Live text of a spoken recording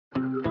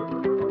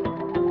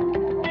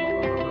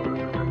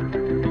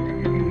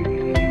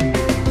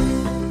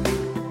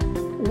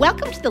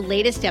Welcome to the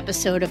latest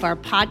episode of our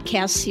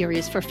podcast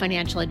series for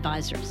financial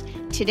advisors.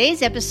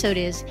 Today's episode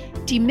is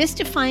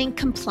Demystifying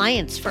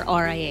Compliance for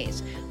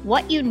RIAs,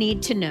 What You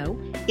Need to Know.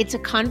 It's a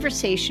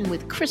conversation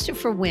with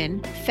Christopher Wynn,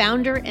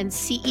 founder and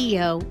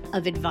CEO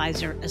of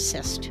Advisor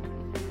Assist.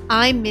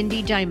 I'm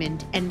Mindy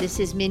Diamond, and this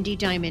is Mindy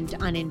Diamond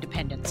on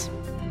Independence.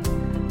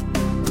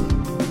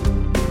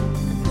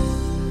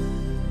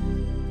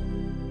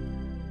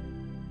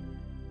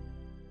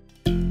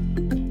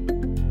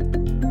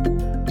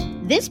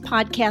 This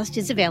podcast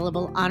is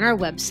available on our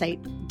website,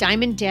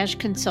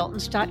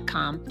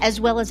 diamond-consultants.com, as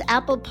well as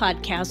Apple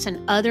Podcasts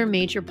and other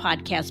major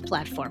podcast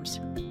platforms.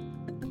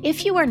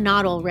 If you are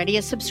not already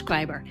a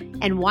subscriber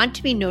and want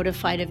to be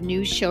notified of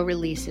new show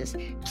releases,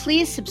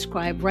 please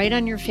subscribe right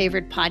on your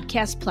favorite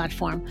podcast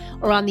platform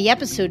or on the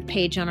episode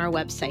page on our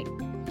website.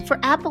 For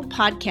Apple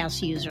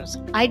Podcast users,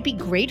 I'd be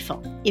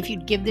grateful if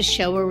you'd give the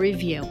show a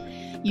review.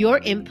 Your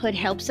input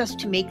helps us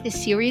to make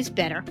this series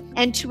better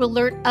and to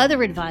alert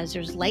other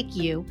advisors like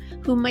you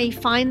who may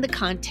find the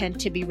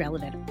content to be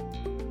relevant.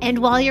 And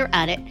while you're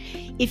at it,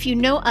 if you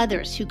know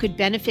others who could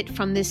benefit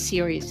from this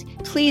series,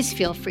 please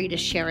feel free to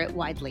share it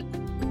widely.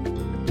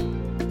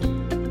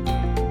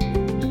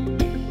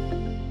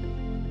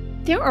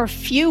 There are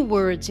few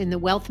words in the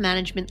wealth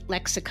management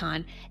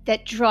lexicon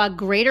that draw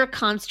greater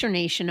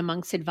consternation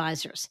amongst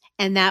advisors,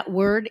 and that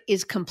word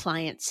is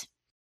compliance.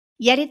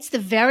 Yet it's the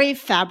very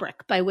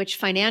fabric by which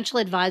financial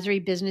advisory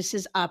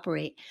businesses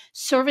operate,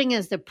 serving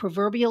as the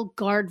proverbial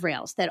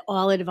guardrails that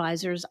all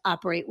advisors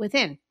operate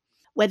within.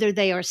 Whether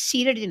they are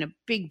seated in a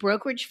big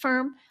brokerage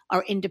firm,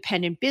 are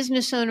independent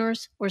business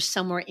owners, or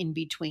somewhere in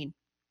between.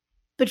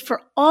 But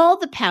for all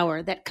the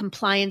power that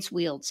compliance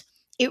wields,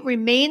 it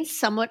remains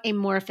somewhat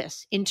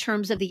amorphous in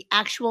terms of the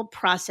actual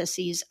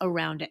processes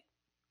around it.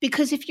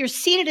 Because if you're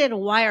seated at a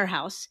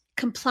wirehouse,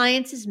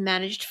 compliance is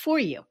managed for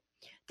you.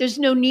 There's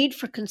no need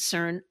for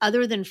concern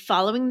other than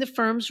following the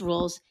firm's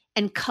rules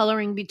and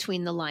coloring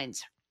between the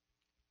lines.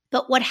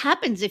 But what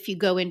happens if you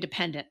go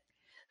independent?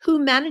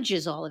 Who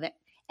manages all of it?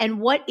 And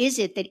what is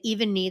it that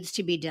even needs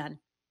to be done?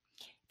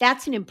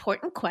 That's an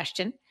important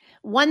question,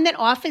 one that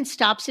often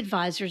stops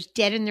advisors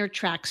dead in their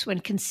tracks when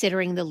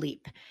considering the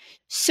leap.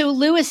 So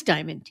Louis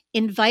Diamond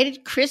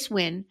invited Chris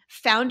Wynn,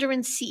 founder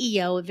and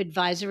CEO of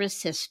Advisor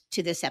Assist,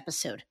 to this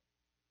episode.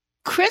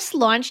 Chris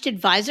launched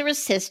Advisor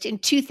Assist in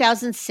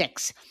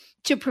 2006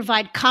 to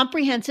provide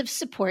comprehensive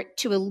support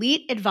to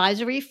elite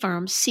advisory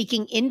firms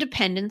seeking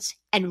independence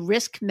and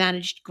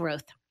risk-managed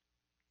growth.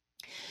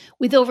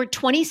 With over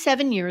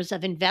 27 years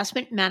of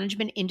investment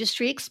management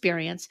industry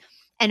experience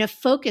and a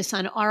focus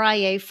on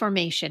RIA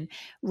formation,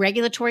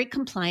 regulatory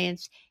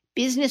compliance,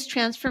 business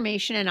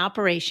transformation, and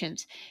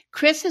operations,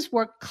 Chris has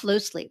worked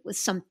closely with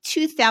some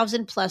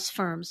 2,000 plus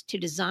firms to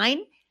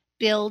design,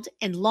 build,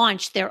 and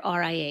launch their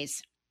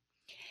RIAs.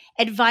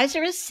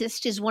 Advisor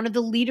Assist is one of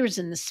the leaders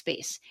in the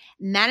space,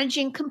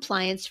 managing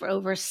compliance for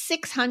over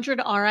 600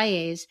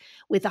 RIAs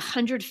with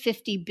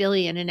 $150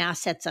 billion in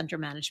assets under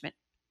management.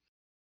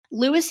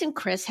 Louis and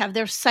Chris have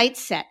their sights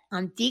set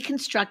on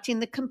deconstructing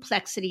the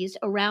complexities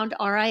around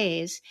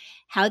RIAs,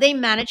 how they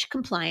manage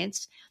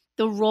compliance,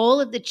 the role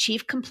of the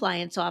chief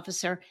compliance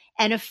officer,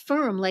 and a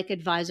firm like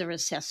Advisor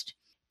Assist.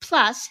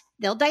 Plus,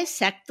 they'll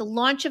dissect the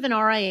launch of an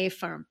RIA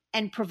firm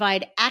and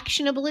provide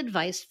actionable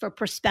advice for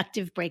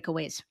prospective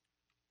breakaways.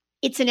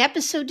 It's an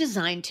episode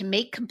designed to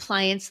make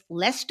compliance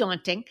less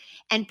daunting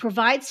and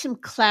provide some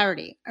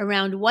clarity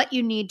around what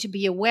you need to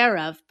be aware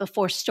of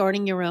before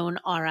starting your own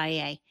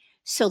RIA.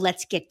 So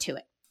let's get to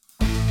it.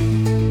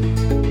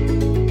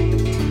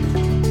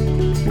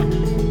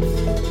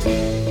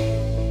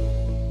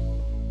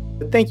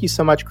 Thank you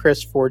so much,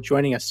 Chris, for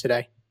joining us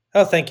today.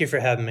 Oh, thank you for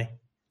having me.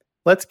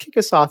 Let's kick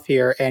us off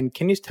here. And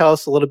can you tell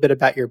us a little bit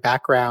about your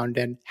background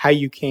and how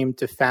you came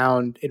to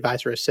found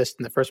Advisor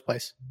Assist in the first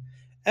place?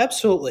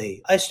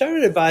 Absolutely. I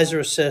started Advisor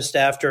Assist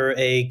after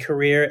a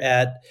career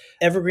at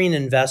Evergreen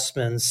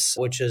Investments,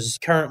 which is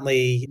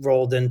currently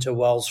rolled into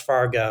Wells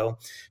Fargo.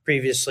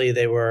 Previously,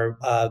 they were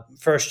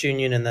First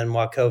Union and then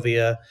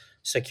Wachovia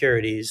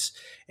Securities,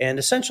 and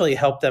essentially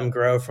helped them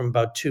grow from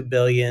about $2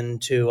 billion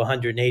to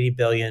 $180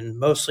 billion,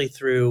 mostly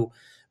through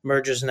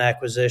mergers and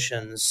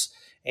acquisitions.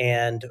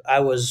 And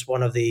I was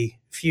one of the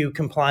few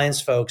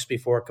compliance folks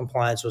before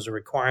compliance was a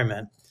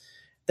requirement.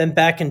 Then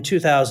back in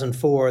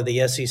 2004,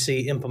 the SEC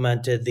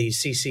implemented the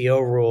CCO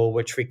rule,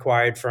 which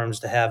required firms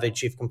to have a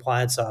chief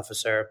compliance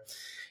officer.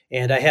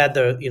 And I had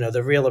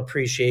the real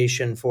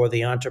appreciation for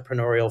the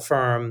entrepreneurial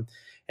firm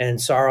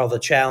and saw all the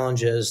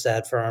challenges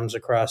that firms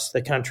across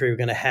the country were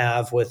going to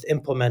have with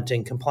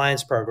implementing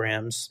compliance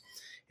programs.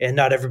 And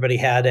not everybody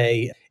had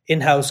a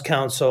in-house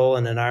counsel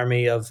and an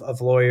army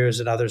of lawyers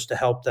and others to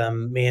help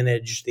them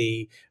manage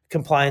the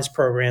compliance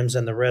programs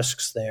and the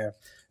risks there.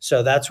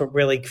 So that's what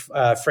really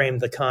framed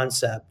the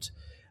concept.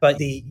 But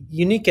the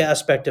unique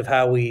aspect of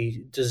how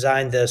we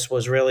designed this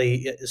was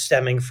really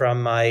stemming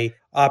from my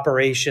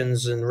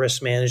operations and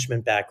risk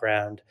management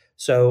background.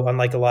 So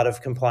unlike a lot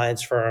of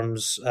compliance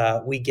firms,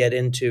 we get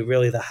into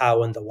really the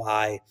how and the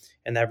why,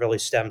 and that really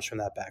stems from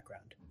that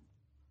background.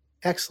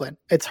 Excellent.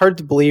 It's hard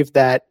to believe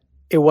that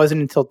it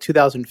wasn't until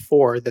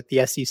 2004 that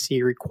the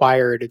SEC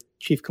required a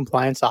chief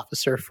compliance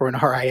officer for an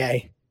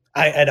RIA.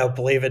 I don't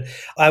believe it.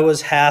 I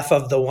was half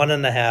of the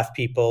 1.5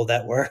 people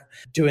that were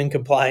doing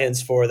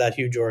compliance for that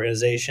huge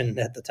organization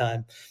at the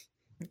time.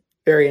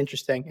 Very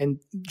interesting. And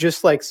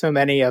just like so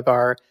many of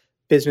our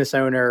business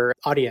owner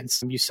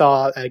audience, you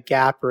saw a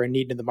gap or a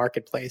need in the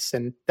marketplace.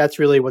 And that's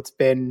really what's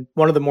been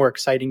one of the more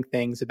exciting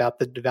things about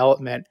the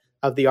development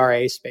of the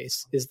RIA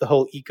space is the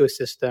whole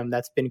ecosystem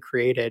that's been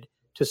created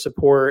to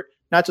support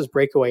not just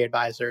breakaway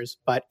advisors,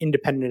 but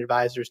independent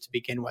advisors to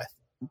begin with.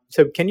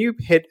 So can you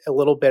hit a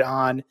little bit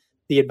on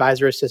the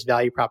Advisor Assist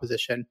value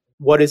proposition?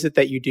 What is it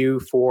that you do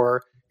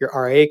for your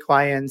RIA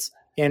clients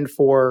and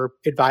for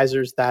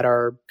advisors that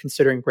are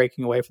considering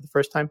breaking away for the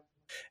first time?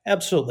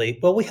 Absolutely.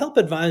 Well, we help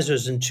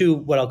advisors in two,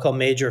 what I'll call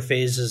major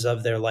phases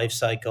of their life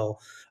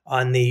cycle.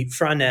 On the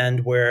front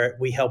end, where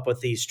we help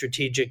with the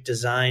strategic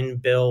design,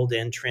 build,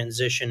 and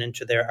transition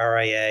into their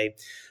RIA.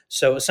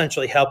 So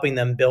essentially helping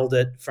them build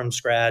it from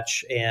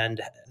scratch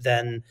and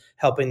then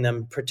helping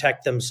them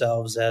protect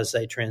themselves as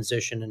they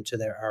transition into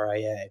their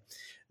RIA.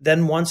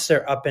 Then once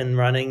they're up and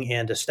running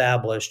and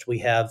established, we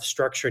have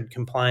structured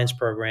compliance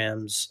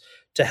programs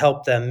to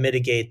help them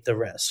mitigate the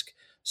risk.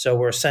 So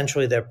we're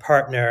essentially their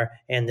partner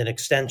and an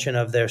extension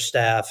of their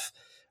staff,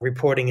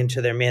 reporting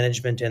into their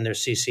management and their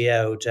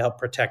CCO to help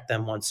protect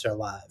them once they're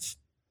live.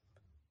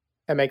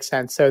 That makes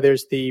sense. So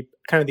there's the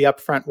kind of the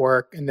upfront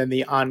work and then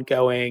the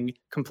ongoing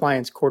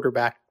compliance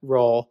quarterback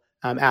role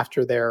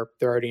after they're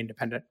already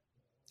independent.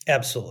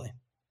 Absolutely.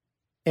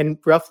 And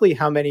roughly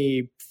how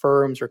many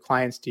firms or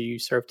clients do you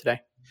serve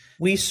today?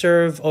 We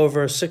serve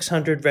over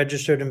 600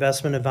 registered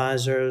investment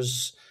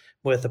advisors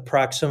with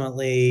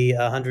approximately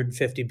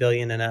 $150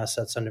 billion in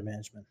assets under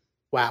management.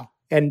 Wow.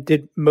 And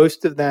did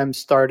most of them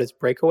start as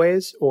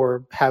breakaways,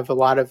 or have a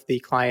lot of the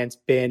clients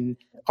been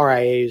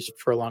RIAs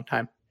for a long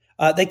time?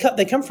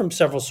 They come from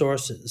several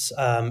sources.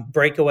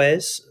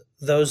 Breakaways,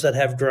 those that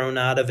have grown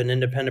out of an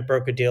independent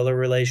broker-dealer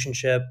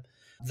relationship,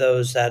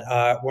 those that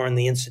were in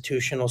the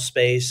institutional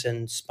space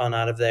and spun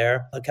out of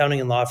there, accounting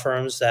and law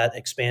firms that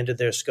expanded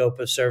their scope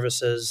of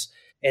services.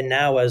 And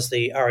now as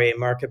the RIA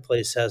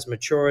marketplace has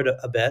matured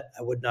a bit,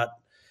 I would not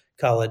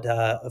call it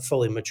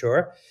fully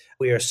mature,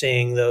 we are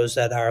seeing those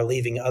that are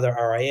leaving other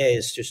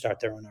RIAs to start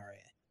their own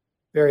RIA.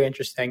 Very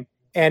interesting.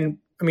 And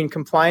I mean,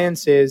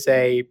 compliance is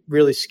a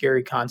really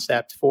scary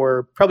concept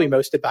for probably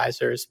most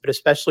advisors, but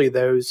especially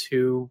those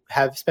who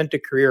have spent a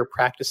career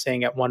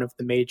practicing at one of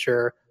the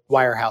major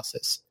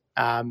wirehouses.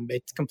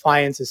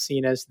 Compliance is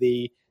seen as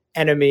the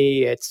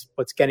enemy. It's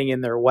what's getting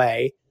in their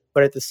way.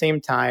 But at the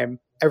same time,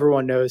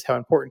 everyone knows how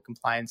important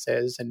compliance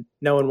is, and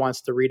no one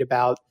wants to read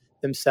about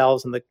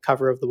themselves on the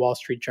cover of the Wall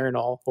Street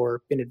Journal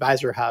or in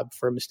Advisor Hub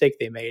for a mistake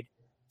they made.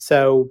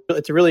 So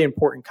it's a really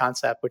important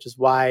concept, which is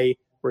why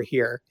we're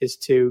here, is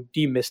to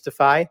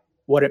demystify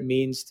what it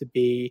means to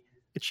be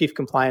a chief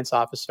compliance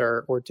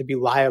officer or to be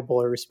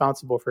liable or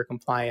responsible for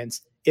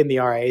compliance in the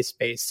RIA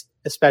space,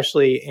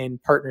 especially in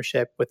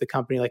partnership with a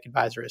company like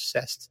Advisor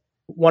Assist.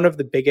 One of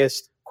the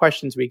biggest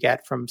questions we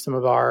get from some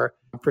of our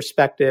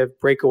prospective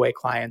breakaway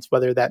clients,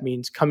 whether that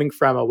means coming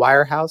from a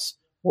wirehouse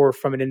or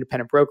from an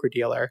independent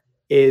broker-dealer,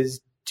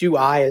 is do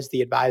I, as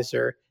the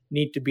advisor,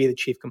 need to be the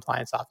chief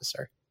compliance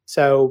officer?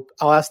 So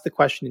I'll ask the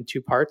question in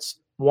two parts.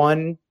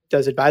 One,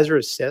 does Advisor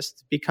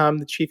Assist become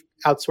the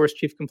outsourced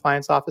chief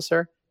compliance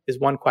officer is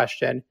one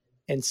question.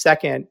 And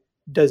second,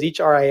 does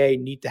each RIA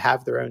need to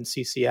have their own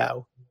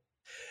CCO?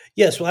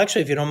 Yes. Well,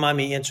 actually, if you don't mind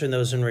me answering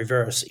those in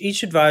reverse,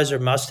 each advisor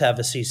must have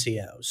a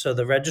CCO. So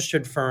the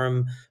registered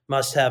firm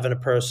must have a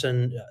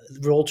person.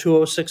 Rule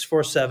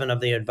 20647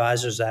 of the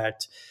Advisors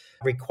Act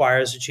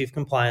requires a chief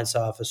compliance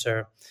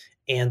officer.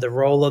 And the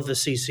role of the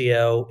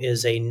CCO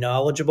is a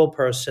knowledgeable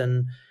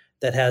person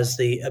that has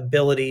the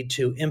ability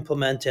to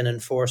implement and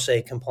enforce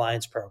a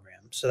compliance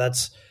program. So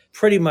that's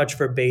pretty much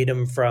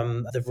verbatim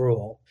from the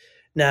rule.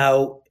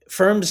 Now,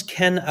 firms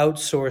can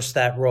outsource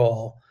that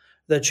role.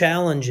 The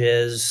challenge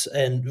is,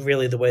 and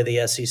really the way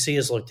the SEC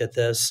has looked at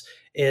this,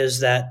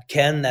 is that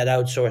can that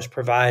outsourced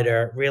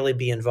provider really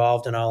be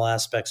involved in all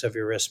aspects of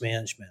your risk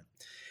management?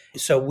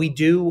 So we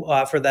do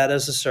offer that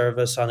as a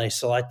service on a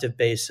selective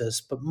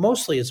basis, but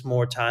mostly it's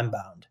more time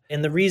bound.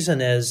 And the reason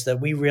is that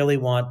we really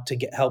want to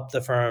help the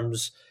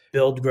firms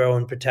build, grow,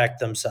 and protect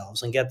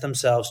themselves and get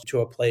themselves to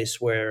a place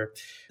where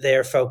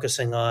they're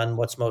focusing on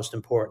what's most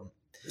important.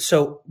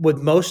 So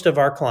with most of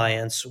our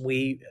clients,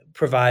 we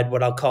provide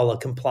what I'll call a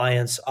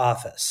compliance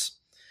office.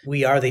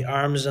 We are the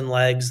arms and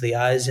legs, the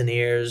eyes and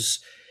ears,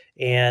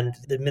 and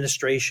the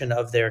administration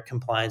of their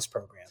compliance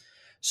program.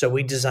 So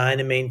we design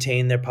and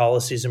maintain their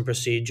policies and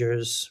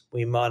procedures.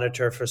 We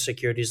monitor for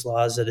securities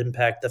laws that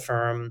impact the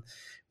firm.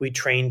 We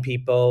train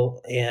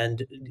people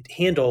and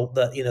handle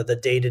the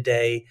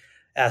day-to-day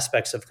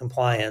aspects of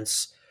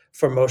compliance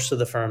for most of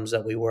the firms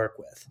that we work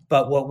with.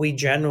 But what we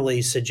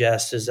generally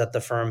suggest is that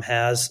the firm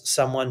has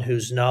someone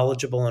who's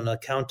knowledgeable and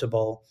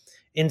accountable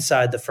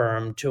inside the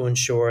firm to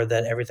ensure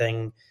that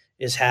everything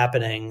is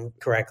happening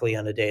correctly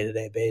on a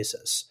day-to-day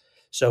basis.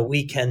 So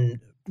we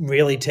can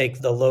really take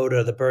the load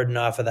or the burden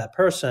off of that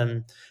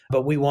person,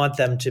 but we want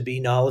them to be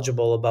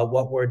knowledgeable about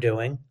what we're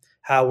doing,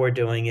 how we're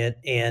doing it,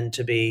 and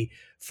to be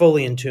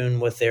fully in tune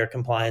with their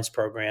compliance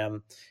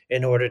program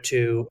in order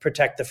to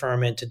protect the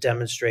firm and to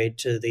demonstrate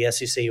to the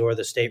SEC or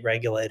the state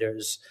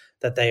regulators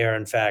that they are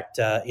in fact,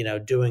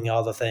 doing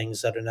all the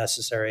things that are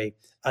necessary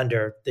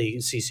under the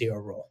CCO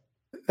rule.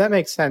 That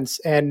makes sense.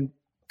 And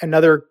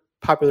another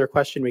popular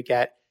question we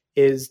get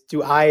is,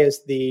 do I,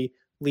 as the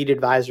lead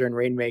advisor in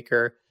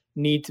Rainmaker,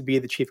 need to be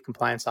the chief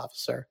compliance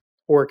officer?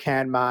 Or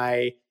can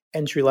my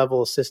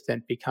entry-level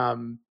assistant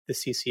become the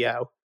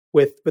CCO?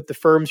 With the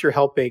firms you're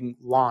helping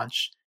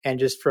launch, and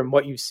just from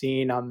what you've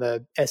seen on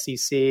the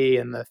SEC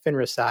and the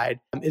FINRA side,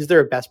 is there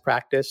a best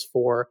practice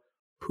for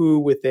who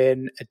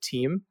within a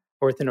team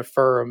or within a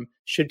firm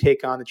should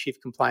take on the chief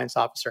compliance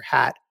officer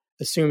hat,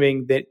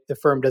 assuming that the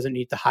firm doesn't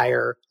need to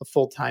hire a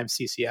full-time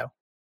CCO?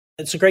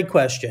 It's a great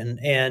question.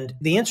 And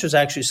the answer is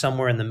actually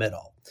somewhere in the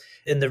middle.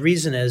 And the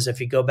reason is, if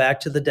you go back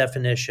to the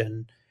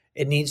definition,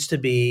 it needs to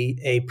be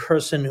a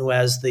person who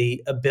has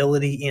the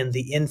ability and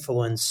the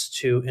influence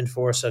to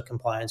enforce a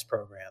compliance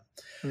program.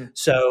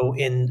 So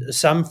in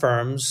some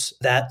firms,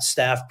 that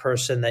staff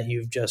person that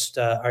you've just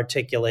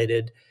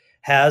articulated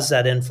has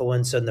that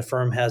influence, and the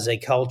firm has a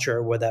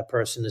culture where that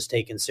person is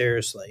taken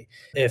seriously.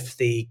 If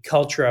the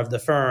culture of the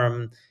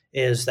firm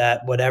is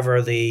that whatever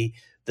the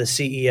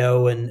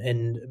CEO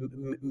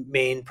and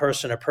main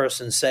person or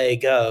person say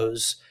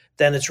goes,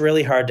 then it's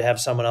really hard to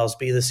have someone else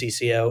be the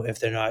CCO if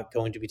they're not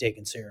going to be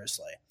taken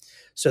seriously.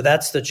 So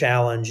that's the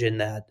challenge, in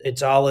that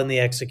it's all in the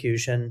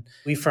execution.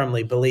 We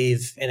firmly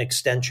believe an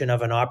extension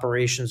of an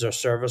operations or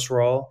service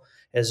role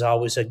is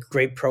always a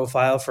great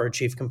profile for a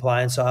chief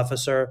compliance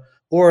officer,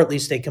 or at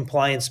least a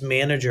compliance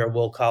manager,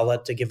 we'll call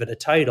it, to give it a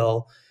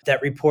title,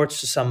 that reports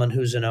to someone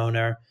who's an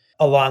owner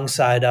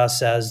alongside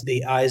us as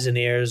the eyes and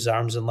ears,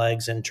 arms and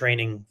legs, and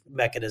training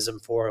mechanism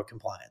for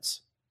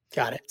compliance.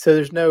 Got it. So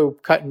there's no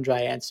cut and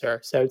dry answer.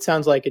 So it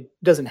sounds like it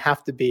doesn't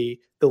have to be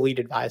the lead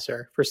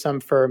advisor. For some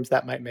firms,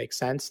 that might make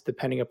sense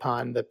depending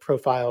upon the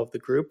profile of the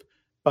group.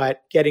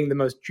 But getting the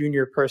most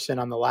junior person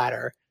on the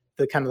ladder,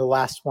 the kind of the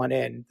last one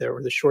in,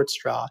 or the short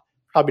straw,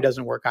 probably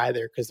doesn't work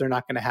either, because they're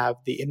not going to have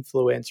the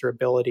influence or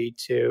ability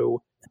to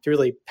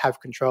really have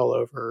control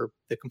over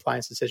the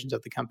compliance decisions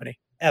of the company.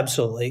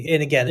 Absolutely.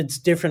 And again, it's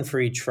different for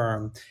each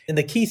firm. And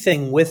the key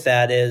thing with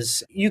that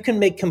is you can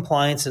make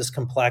compliance as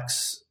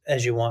complex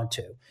as you want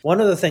to.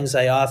 One of the things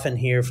I often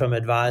hear from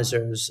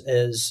advisors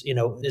is,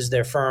 is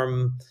their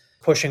firm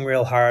pushing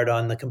real hard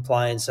on the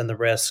compliance and the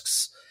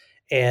risks?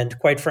 And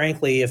quite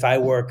frankly, if I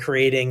were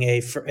creating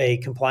a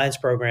compliance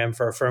program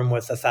for a firm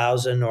with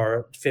 1,000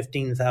 or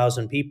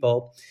 15,000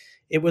 people,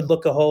 it would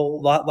look a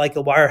whole lot like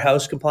a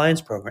wirehouse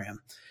compliance program.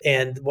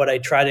 And what I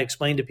try to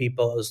explain to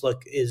people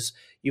is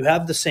you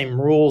have the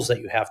same rules that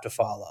you have to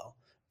follow,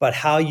 but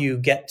how you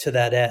get to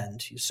that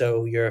end.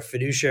 So your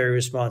fiduciary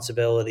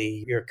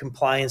responsibility, your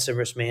compliance and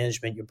risk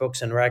management, your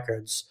books and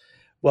records.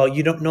 Well,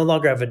 you no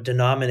longer have a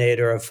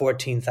denominator of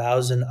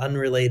 14,000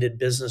 unrelated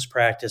business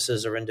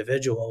practices or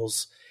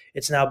individuals.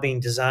 It's now being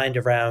designed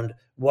around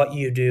what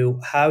you do,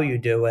 how you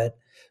do it.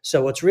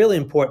 So what's really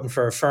important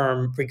for a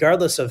firm,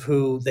 regardless of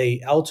who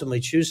they ultimately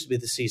choose to be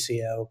the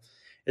CCO,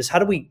 is how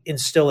do we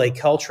instill a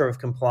culture of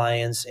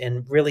compliance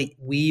and really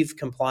weave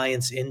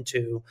compliance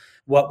into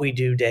what we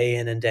do day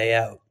in and day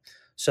out.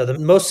 So the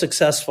most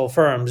successful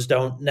firms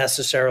don't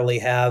necessarily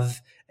have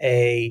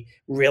a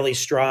really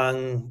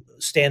strong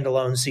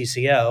standalone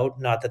CCO,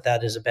 not that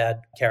that is a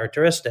bad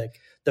characteristic.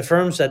 The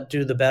firms that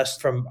do the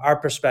best from our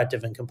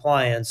perspective in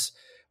compliance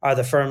are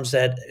the firms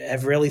that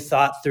have really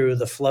thought through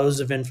the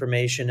flows of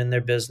information in their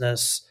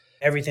business,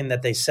 everything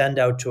that they send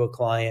out to a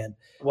client,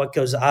 what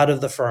goes out of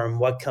the firm,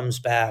 what comes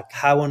back,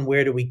 how and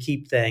where do we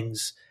keep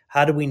things,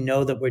 how do we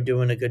know that we're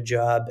doing a good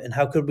job, and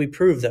how could we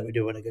prove that we're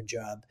doing a good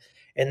job?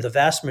 And the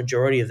vast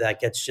majority of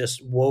that gets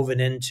just woven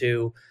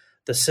into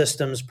the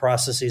systems,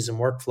 processes, and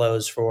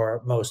workflows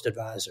for most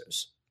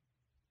advisors.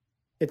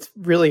 It's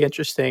really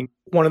interesting.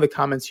 One of the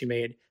comments you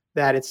made,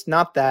 that it's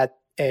not that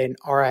an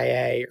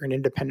RIA or an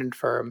independent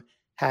firm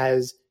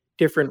has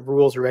different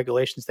rules or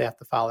regulations they have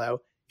to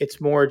follow. It's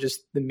more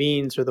just the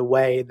means or the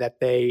way that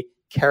they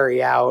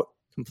carry out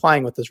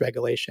complying with those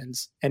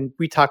regulations. And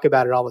we talk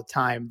about it all the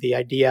time, the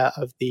idea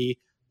of the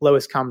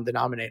lowest common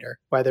denominator,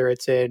 whether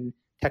it's in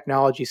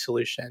technology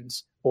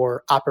solutions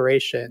or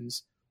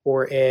operations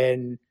or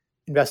in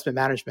investment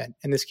management,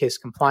 in this case,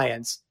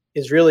 compliance,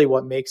 is really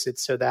what makes it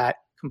so that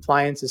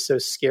compliance is so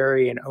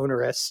scary and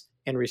onerous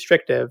and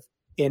restrictive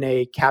in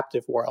a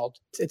captive world.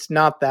 It's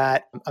not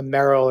that a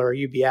Merrill or a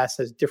UBS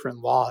has different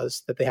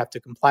laws that they have to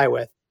comply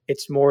with.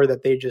 It's more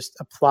that they just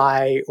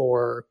apply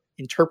or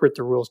interpret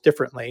the rules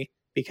differently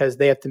because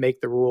they have to make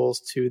the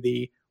rules to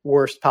the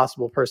worst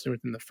possible person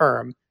within the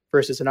firm,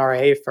 versus an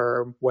RIA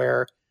firm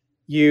where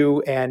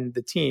you and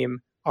the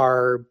team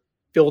are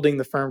building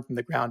the firm from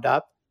the ground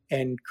up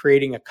and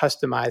creating a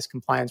customized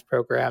compliance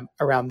program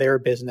around their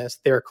business,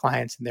 their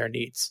clients, and their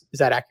needs. Is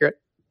that accurate?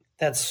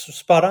 That's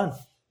spot on.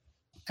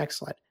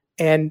 Excellent.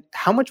 And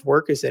how much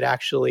work is it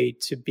actually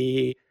to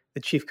be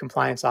the chief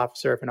compliance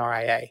officer of an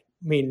RIA? I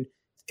mean,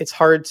 it's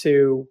hard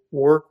to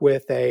work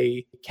with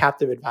a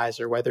captive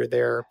advisor, whether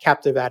they're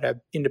captive at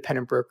an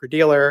independent broker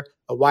dealer,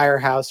 a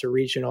wirehouse, or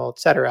regional, et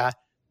cetera,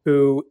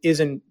 who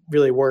isn't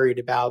really worried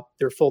about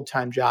their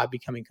full-time job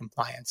becoming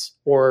compliance,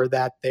 or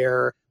that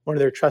one of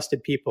their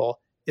trusted people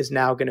is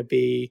now going to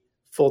be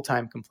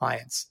full-time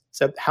compliance.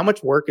 So how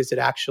much work is it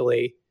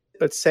actually,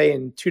 let's say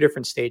in two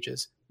different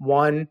stages?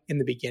 One, in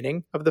the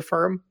beginning of the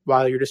firm,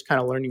 while you're just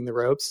kind of learning the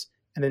ropes.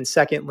 And then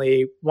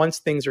secondly, once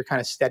things are kind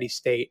of steady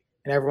state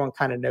and everyone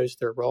kind of knows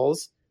their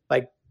roles,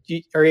 like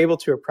are you able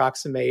to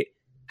approximate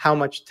how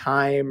much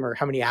time or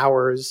how many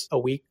hours a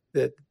week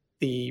the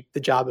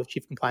job of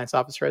chief compliance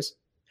officer is?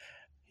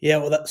 Yeah,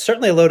 well, that's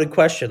certainly a loaded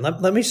question.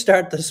 Let me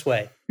start this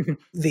way.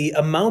 The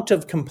amount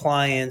of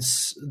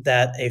compliance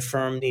that a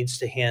firm needs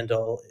to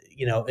handle,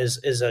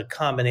 is a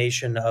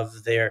combination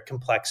of their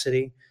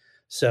complexity.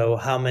 So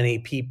how many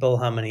people,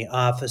 how many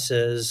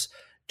offices,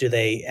 do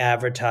they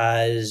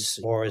advertise,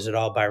 or is it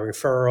all by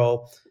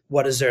referral?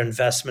 What is their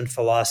investment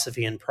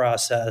philosophy and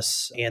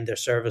process and their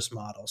service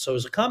model? So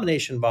it's a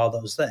combination of all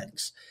those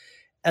things.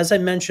 As I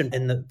mentioned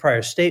in the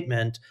prior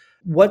statement,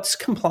 what's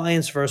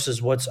compliance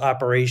versus what's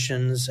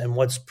operations and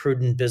what's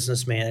prudent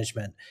business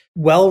management?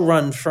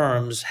 Well-run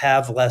firms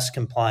have less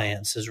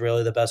compliance is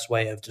really the best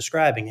way of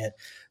describing it.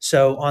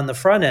 So on the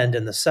front end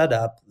in the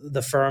setup,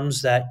 the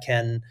firms that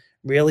can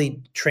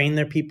really train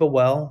their people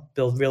well,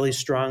 build really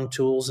strong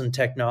tools and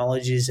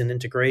technologies and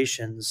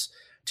integrations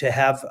to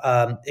have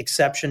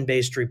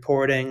exception-based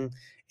reporting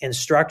and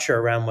structure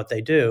around what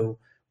they do,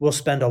 will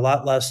spend a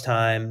lot less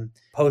time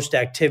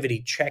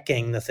post-activity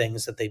checking the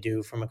things that they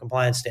do from a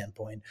compliance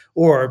standpoint,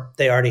 or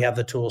they already have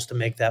the tools to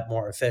make that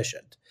more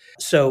efficient.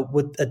 So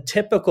with a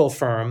typical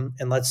firm,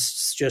 and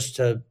let's just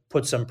to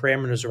put some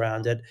parameters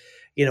around it,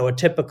 a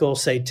typical,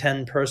 say,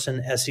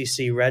 10-person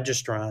SEC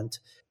registrant,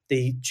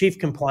 the chief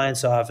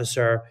compliance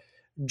officer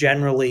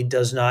generally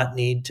does not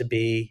need to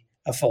be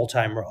a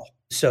full-time role.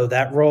 So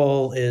that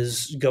role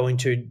is going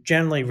to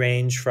generally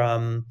range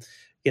from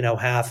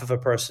half of a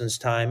person's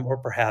time or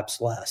perhaps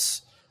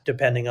less,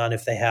 depending on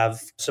if they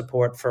have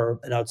support for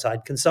an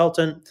outside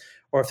consultant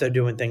or if they're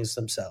doing things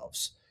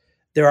themselves.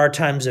 There are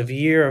times of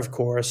year, of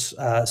course,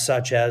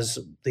 such as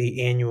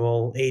the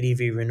annual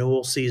ADV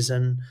renewal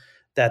season,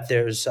 that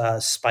there's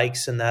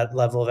spikes in that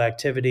level of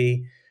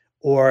activity,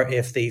 or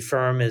if the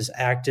firm is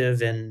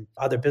active in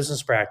other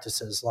business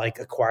practices like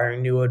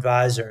acquiring new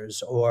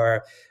advisors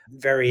or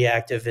very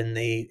active in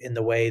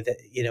the way that,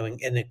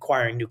 in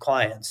acquiring new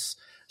clients.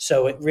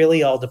 So it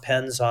really all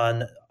depends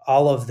on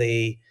all of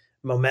the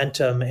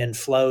momentum and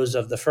flows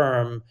of the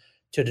firm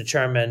to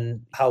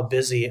determine how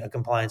busy a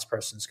compliance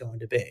person is going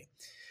to be.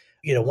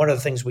 One of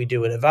the things we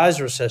do at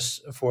Advisor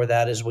Assist for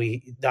that is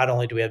we not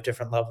only do we have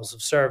different levels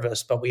of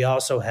service, but we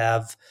also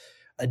have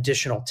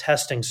additional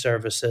testing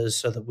services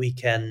so that we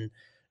can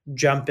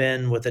jump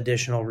in with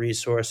additional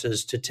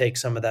resources to take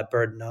some of that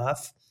burden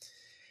off.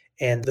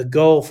 And the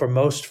goal for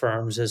most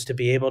firms is to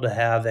be able to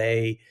have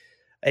a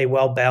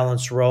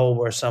well-balanced role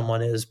where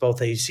someone is both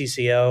a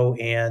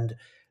CCO and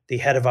the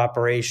head of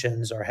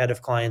operations or head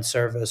of client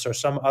service or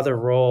some other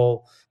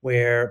role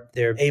where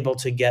they're able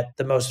to get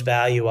the most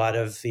value out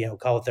of,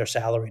 call it their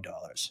salary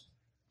dollars.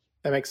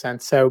 That makes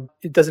sense. So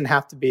it doesn't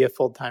have to be a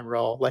full-time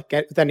role. Like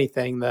with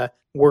anything, the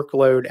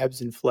workload ebbs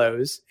and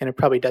flows, and it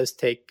probably does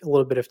take a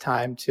little bit of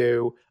time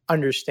to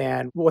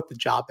understand what the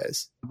job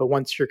is. But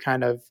once you're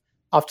kind of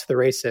off to the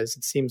races,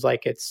 it seems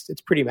like it's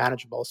pretty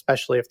manageable,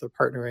 especially if they're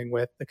partnering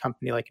with a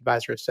company like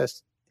Advisor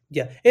Assist.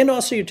 Yeah. And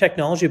also your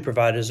technology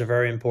providers are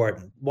very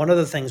important. One of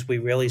the things we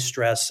really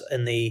stress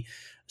in the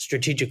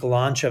strategic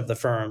launch of the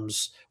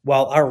firms,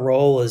 while our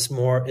role is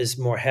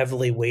more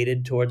heavily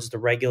weighted towards the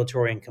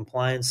regulatory and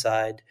compliance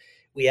side,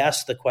 we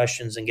ask the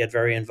questions and get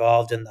very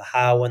involved in the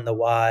how and the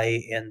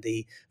why and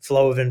the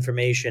flow of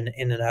information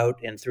in and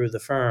out and through the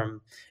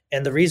firm.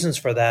 And the reasons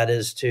for that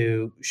is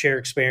to share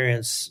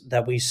experience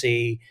that we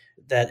see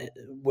that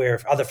where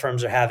other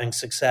firms are having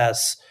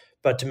success,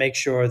 but to make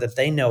sure that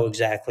they know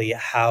exactly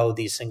how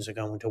these things are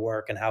going to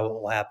work and how it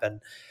will happen.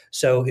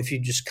 So if you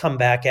just come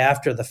back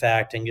after the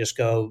fact and just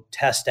go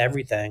test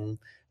everything,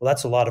 well,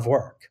 that's a lot of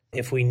work.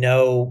 If we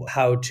know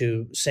how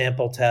to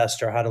sample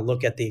test or how to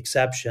look at the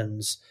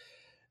exceptions.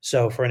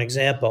 So for an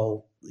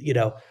example,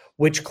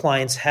 which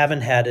clients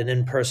haven't had an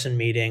in-person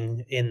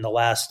meeting in the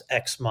last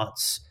X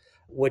months,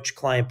 which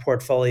client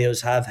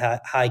portfolios have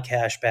high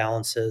cash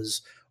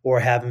balances or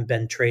haven't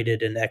been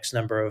traded in X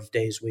number of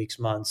days, weeks,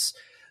 months.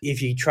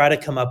 If you try to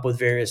come up with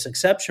various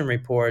exception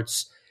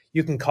reports,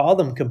 you can call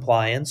them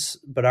compliance,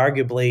 but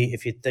arguably,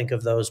 if you think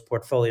of those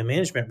portfolio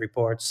management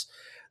reports,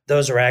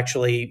 those are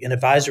actually an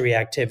advisory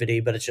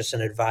activity, but it's just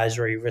an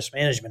advisory risk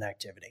management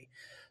activity.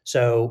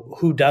 So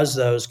who does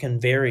those can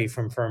vary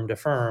from firm to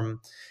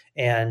firm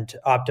and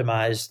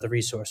optimize the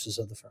resources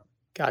of the firm.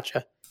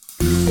 Gotcha.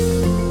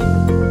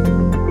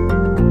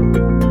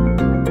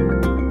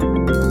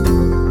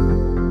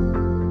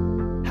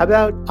 How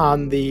about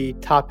on the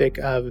topic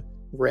of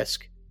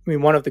risk? I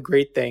mean, one of the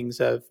great things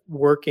of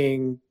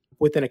working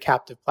within a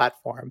captive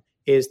platform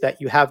is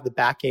that you have the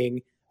backing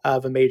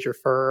of a major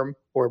firm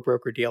or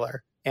broker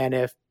dealer. And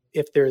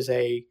if there's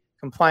a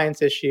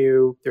compliance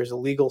issue, there's a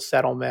legal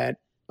settlement,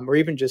 or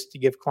even just to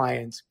give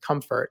clients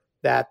comfort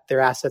that their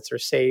assets are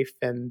safe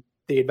and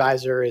the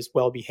advisor is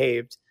well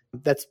behaved,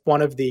 that's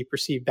one of the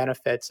perceived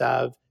benefits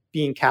of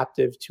being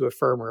captive to a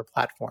firm or a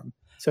platform.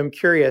 So I'm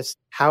curious,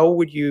 how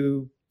would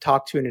you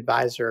talk to an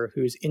advisor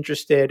who's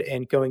interested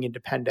in going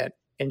independent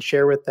and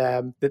share with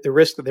them that the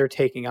risk that they're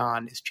taking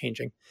on is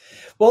changing?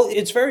 Well,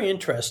 it's very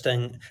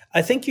interesting.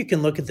 I think you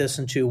can look at this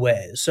in two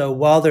ways. So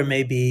while there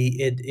may be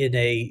in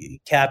a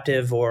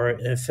captive or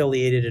an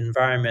affiliated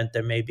environment,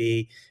 there may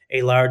be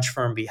a large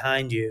firm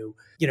behind you,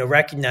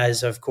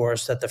 recognize, of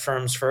course, that the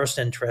firm's first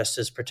interest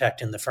is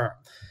protecting the firm.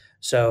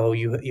 So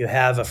you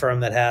have a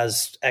firm that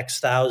has X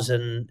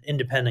thousand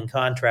independent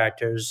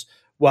contractors.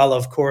 While,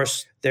 of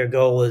course, their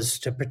goal is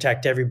to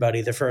protect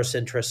everybody, the first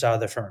interests are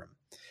the firm.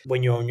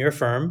 When you own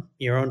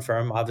your own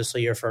firm,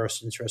 obviously your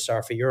first interests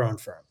are for your own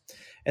firm.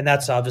 And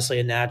that's obviously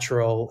a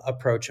natural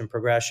approach and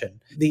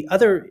progression. The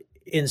other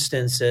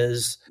instance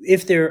is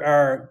if there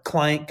are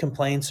client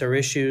complaints or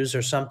issues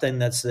or something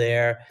that's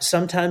there,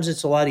 sometimes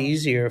it's a lot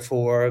easier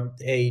for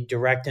a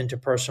direct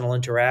interpersonal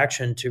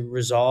interaction to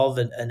resolve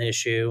an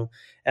issue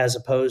as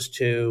opposed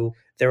to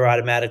there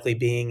automatically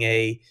being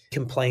a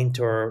complaint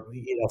or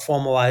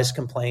formalized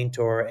complaint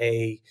or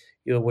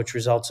which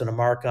results in a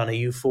mark on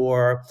a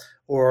U4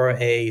 or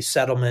a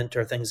settlement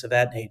or things of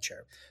that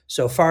nature.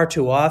 So far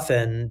too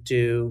often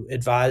do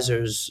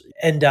advisors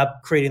end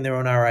up creating their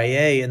own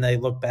RIA and they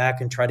look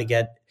back and try to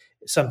get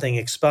something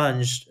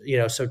expunged.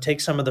 So take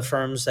some of the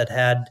firms that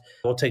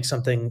we'll take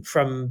something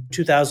from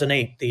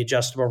 2008, the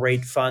adjustable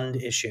rate fund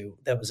issue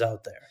that was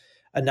out there.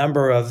 A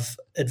number of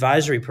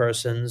advisory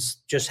persons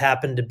just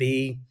happened to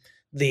be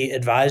the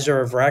advisor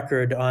of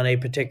record on a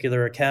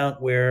particular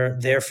account where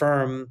their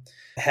firm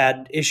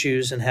had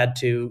issues and had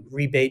to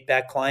rebate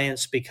back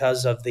clients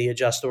because of the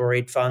adjustable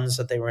rate funds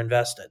that they were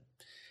invested.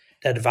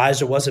 That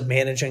advisor wasn't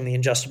managing the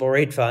adjustable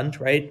rate fund,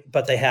 right?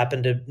 But they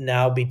happened to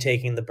now be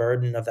taking the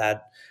burden of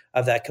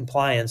that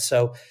compliance.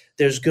 So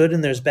there's good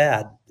and there's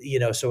bad,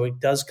 so it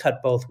does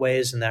cut both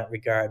ways in that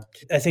regard.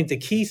 I think the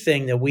key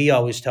thing that we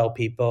always tell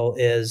people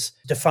is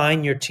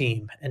define your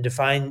team and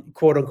define,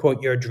 quote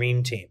unquote, your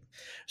dream team.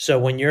 So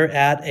when you're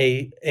at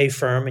a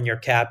firm and you're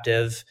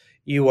captive,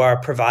 you are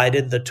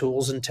provided the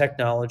tools and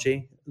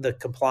technology, the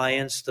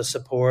compliance, the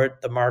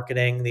support, the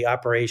marketing, the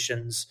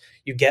operations.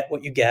 You get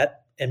what you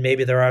get. And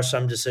maybe there are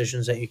some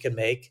decisions that you can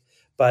make,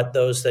 but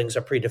those things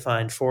are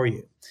predefined for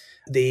you.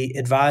 The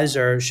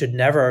advisor should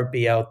never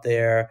be out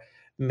there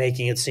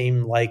making it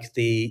seem like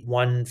the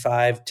 1,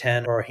 5,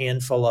 10, or a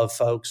handful of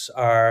folks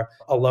are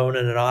alone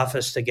in an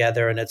office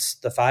together and it's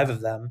the 5 of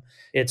them.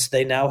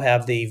 They now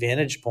have the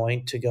vantage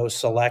point to go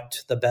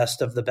select the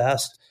best of the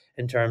best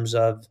in terms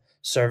of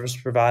service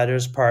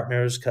providers,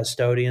 partners,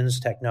 custodians,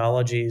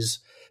 technologies.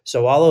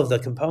 So all of the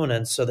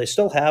components. So they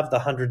still have the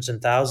hundreds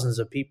and thousands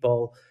of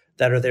people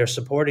that are there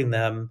supporting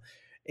them.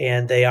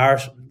 And they are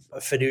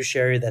a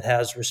fiduciary that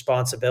has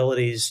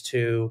responsibilities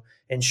to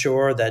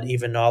ensure that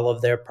even all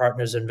of their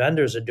partners and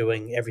vendors are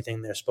doing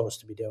everything they're supposed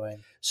to be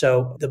doing.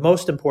 So the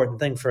most important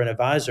thing for an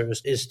advisor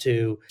is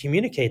to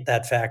communicate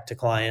that fact to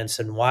clients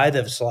and why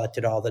they've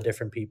selected all the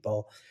different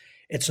people.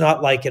 It's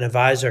not like an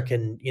advisor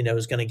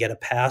is going to get a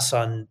pass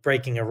on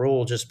breaking a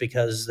rule just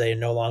because they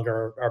no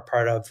longer are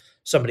part of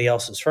somebody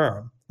else's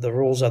firm. The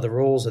rules are the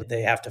rules, and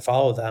they have to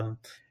follow them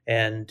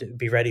and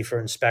be ready for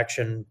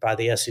inspection by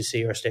the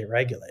SEC or state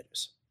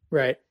regulators.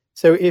 Right.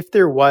 So if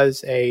there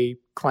was a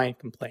client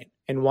complaint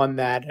and one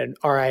that an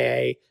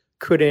RIA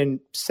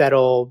couldn't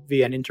settle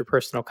via an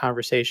interpersonal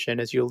conversation,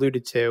 as you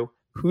alluded to,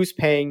 who's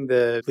paying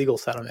the legal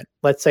settlement?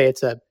 Let's say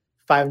it's a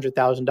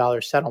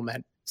 $500,000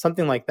 settlement,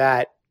 something like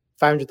that.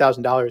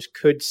 $500,000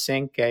 could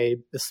sink a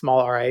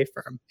small RIA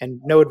firm,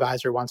 and no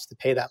advisor wants to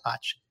pay that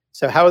much.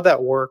 So how would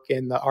that work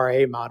in the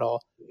RIA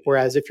model?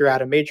 Whereas if you're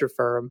at a major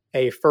firm,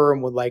 a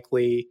firm would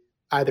likely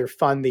either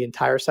fund the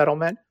entire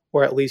settlement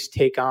or at least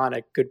take on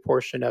a good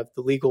portion of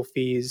the legal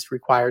fees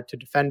required to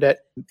defend it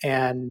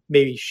and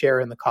maybe share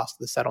in the cost of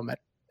the settlement.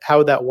 How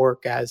would that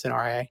work as an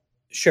RIA?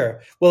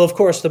 Sure. Well, of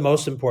course, the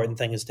most important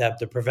thing is to have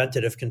the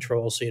preventative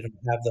control so you don't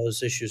have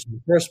those issues in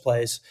the first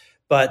place.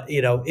 But,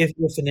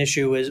 if an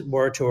issue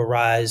were to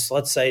arise,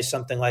 let's say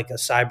something like a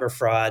cyber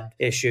fraud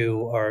issue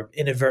or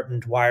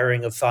inadvertent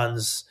wiring of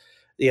funds,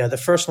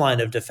 the first line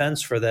of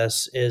defense for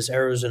this is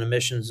errors and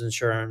omissions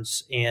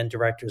insurance and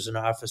directors and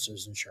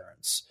officers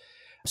insurance.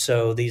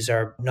 So these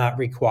are not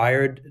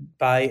required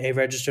by a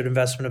registered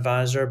investment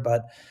advisor,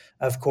 but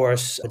of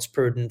course, it's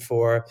prudent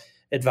for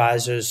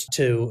advisors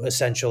to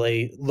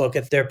essentially look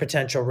at their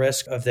potential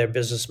risk of their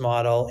business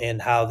model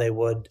and how they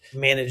would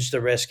manage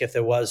the risk if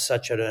there was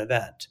such an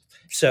event.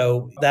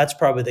 So that's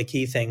probably the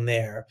key thing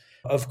there.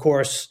 Of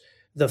course,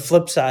 the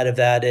flip side of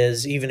that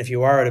is even if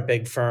you are at a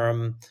big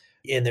firm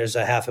and there's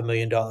a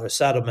 $500,000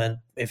 settlement,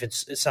 if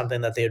it's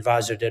something that the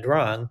advisor did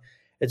wrong,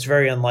 it's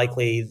very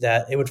unlikely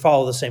that it would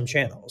follow the same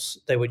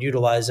channels. They would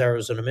utilize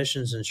errors and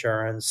omissions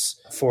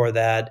insurance for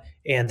that,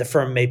 and the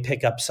firm may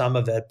pick up some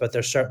of it, but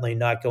they're certainly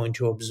not going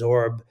to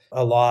absorb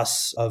a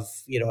loss of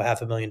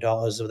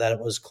 $500,000 of that. It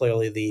was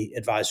clearly the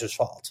advisor's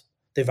fault,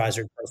 the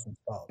advisory person's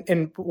fault.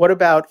 And what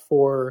about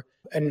for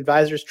an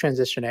advisor's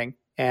transitioning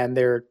and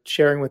they're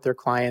sharing with their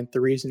client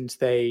the reasons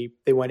they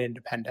went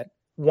independent?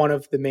 One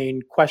of the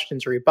main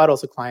questions or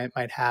rebuttals a client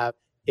might have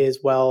is,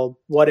 well,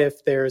 what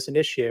if there's an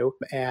issue,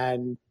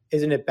 and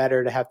isn't it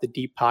better to have the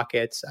deep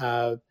pockets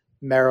of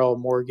Merrill,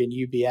 Morgan,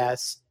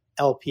 UBS,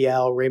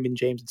 LPL, Raymond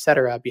James, et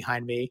cetera,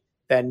 behind me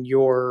than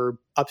your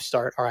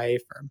upstart RIA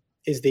firm?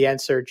 Is the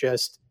answer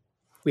just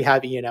we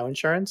have E&O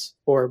insurance?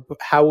 Or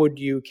how would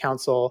you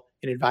counsel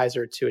an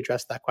advisor to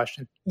address that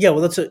question? Yeah,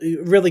 well, that's a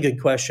really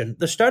good question.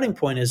 The starting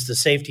point is the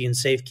safety and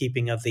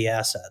safekeeping of the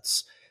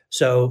assets.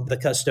 So the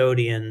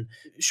custodian,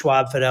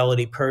 Schwab,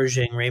 Fidelity,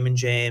 Pershing, Raymond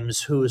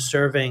James, who is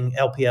serving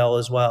LPL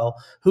as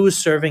well, who is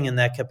serving in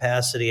that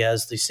capacity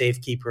as the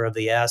safekeeper of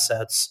the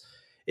assets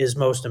is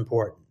most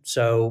important.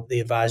 So the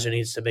advisor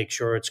needs to make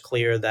sure it's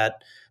clear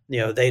that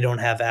they don't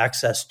have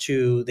access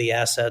to the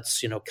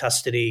assets,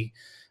 custody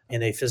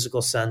in a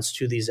physical sense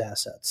to these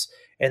assets.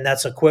 And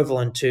that's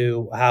equivalent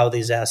to how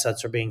these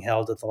assets are being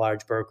held at the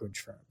large brokerage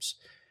firms.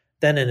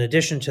 Then in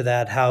addition to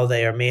that, how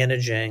they are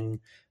managing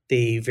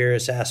the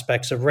various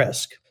aspects of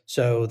risk.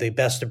 So the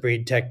best of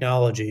breed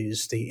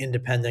technologies, the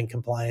independent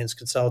compliance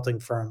consulting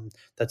firm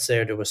that's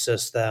there to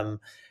assist them,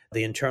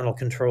 the internal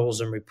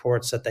controls and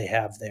reports that they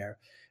have there.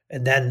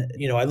 And then,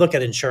 I look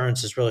at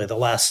insurance as really the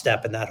last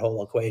step in that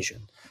whole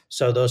equation.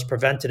 So those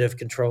preventative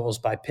controls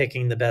by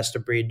picking the best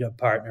of breed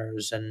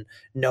partners and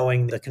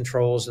knowing the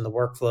controls and the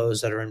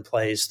workflows that are in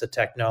place, the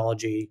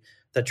technology,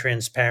 the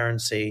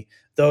transparency,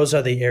 those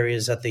are the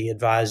areas that the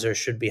advisor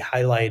should be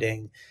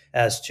highlighting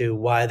as to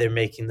why they're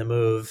making the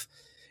move.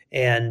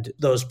 And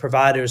those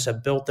providers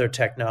have built their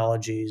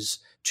technologies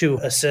to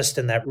assist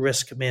in that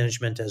risk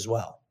management as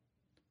well.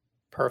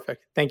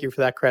 Perfect. Thank you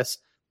for that, Chris.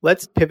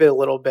 Let's pivot a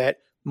little bit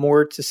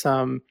more to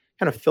some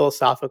kind of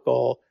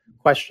philosophical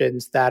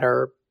questions that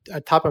are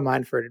top of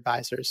mind for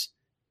advisors.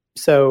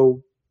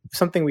 So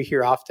something we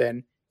hear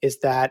often is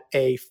that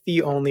a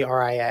fee-only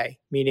RIA,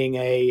 meaning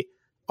a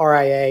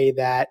RIA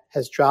that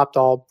has dropped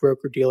all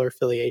broker-dealer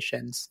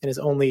affiliations and is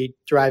only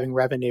deriving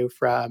revenue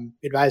from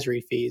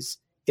advisory fees,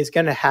 is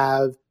going to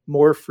have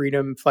more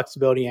freedom,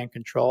 flexibility, and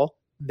control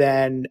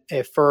than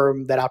a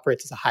firm that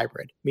operates as a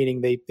hybrid,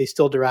 meaning they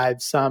still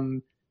derive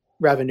some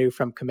revenue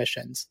from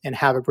commissions and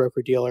have a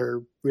broker-dealer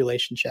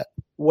relationship.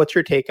 What's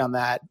your take on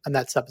that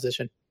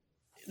supposition?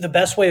 The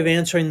best way of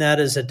answering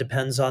that is it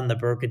depends on the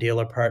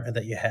broker-dealer partner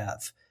that you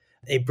have.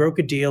 A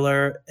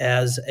broker-dealer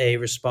has a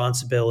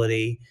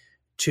responsibility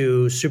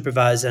to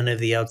supervise any of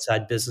the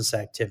outside business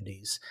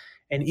activities.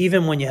 And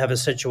even when you have a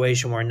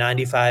situation where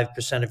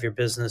 95% of your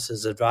business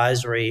is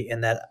advisory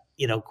and that,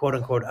 quote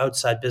unquote,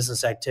 outside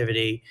business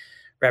activity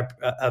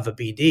of a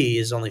BD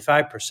is only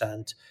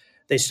 5%,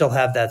 they still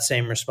have that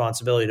same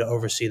responsibility to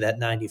oversee that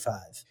 95.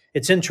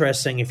 It's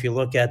interesting if you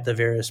look at the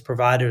various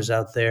providers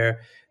out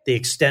there, the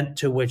extent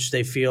to which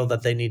they feel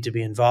that they need to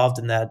be involved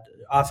in that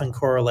often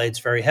correlates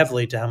very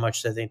heavily to how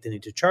much they think they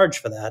need to charge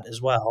for that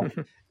as well.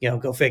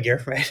 Go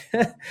figure, right?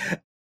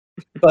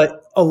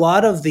 But a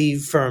lot of the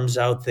firms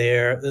out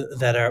there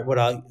that are what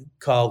I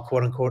call,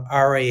 quote unquote,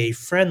 RIA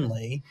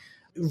friendly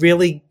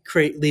really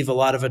leave a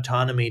lot of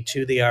autonomy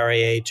to the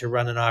RIA to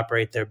run and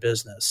operate their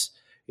business.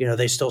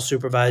 They still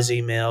supervise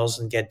emails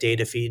and get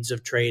data feeds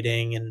of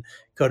trading and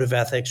code of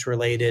ethics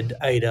related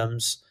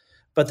items.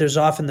 But there's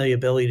often the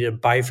ability to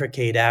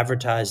bifurcate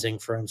advertising,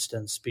 for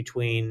instance,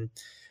 between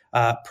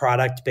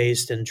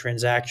product-based and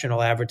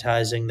transactional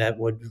advertising that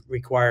would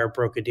require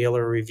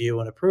broker-dealer review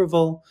and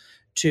approval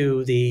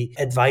to the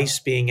advice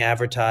being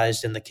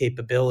advertised and the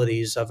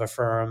capabilities of a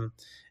firm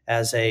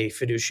as a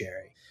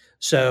fiduciary.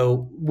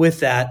 So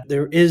with that,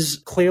 there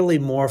is clearly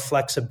more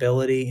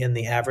flexibility in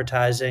the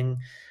advertising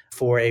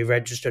for a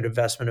registered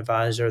investment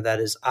advisor that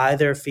is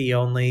either fee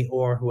only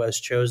or who has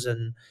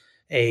chosen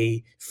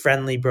a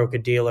friendly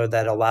broker-dealer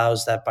that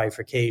allows that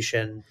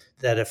bifurcation,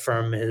 that a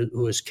firm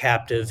who is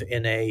captive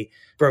in a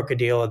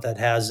broker-dealer that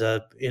has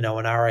an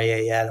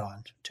RIA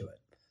add-on to it.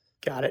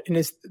 Got it. And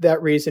is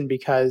that reason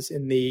because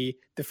in the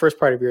first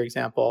part of your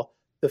example,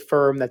 the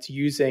firm that's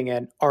using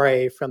an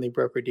RIA-friendly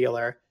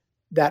broker-dealer,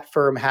 that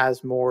firm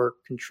has more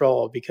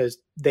control because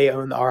they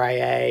own the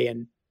RIA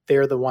and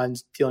they're the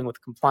ones dealing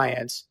with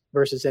compliance,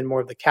 versus in more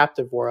of the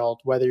captive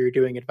world, whether you're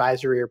doing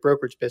advisory or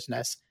brokerage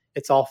business,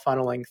 it's all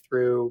funneling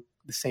through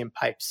the same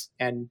pipes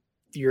and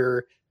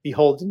you're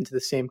beholden to the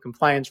same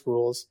compliance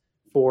rules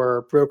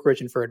for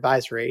brokerage and for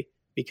advisory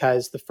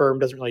because the firm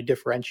doesn't really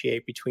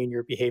differentiate between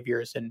your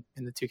behaviors in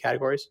the two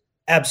categories.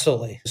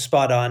 Absolutely.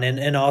 Spot on.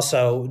 And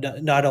also,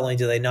 not only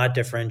do they not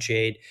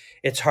differentiate,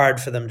 it's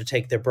hard for them to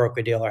take their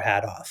broker-dealer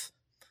hat off.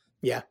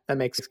 Yeah, that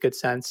makes good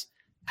sense.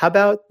 How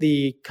about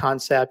the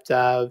concept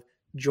of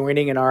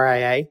joining an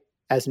RIA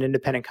as an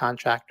independent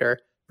contractor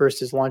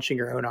versus launching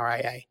your own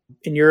RIA?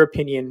 In your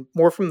opinion,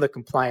 more from the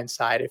compliance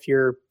side, if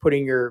you're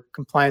putting your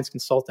compliance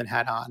consultant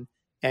hat on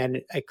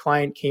and a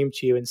client came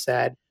to you and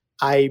said,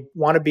 I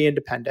want to be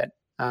independent.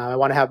 I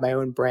want to have my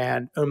own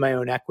brand, own my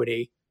own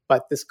equity,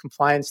 but this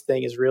compliance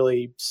thing is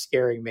really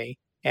scaring me.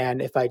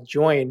 And if I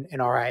join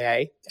an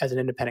RIA as an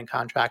independent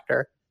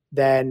contractor,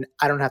 then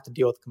I don't have to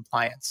deal with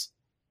compliance.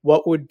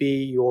 What would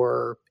be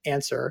your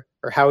answer,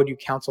 or how would you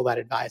counsel that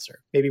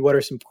advisor? Maybe what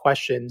are some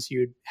questions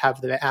you'd have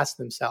them ask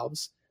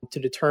themselves to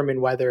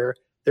determine whether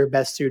they're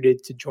best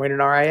suited to join an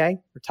RIA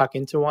or tuck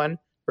into one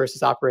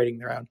versus operating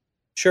their own?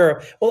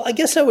 Sure. Well, I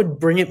guess I would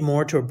bring it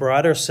more to a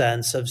broader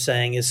sense of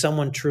saying, is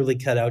someone truly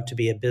cut out to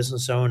be a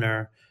business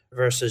owner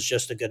versus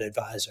just a good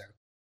advisor?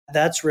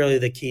 That's really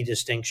the key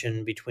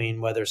distinction between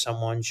whether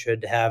someone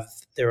should have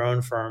their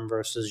own firm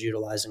versus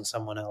utilizing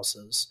someone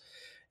else's.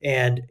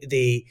 And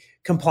the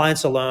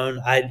compliance alone,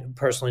 I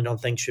personally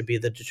don't think should be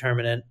the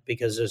determinant,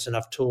 because there's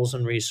enough tools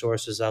and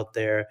resources out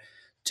there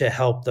to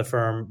help the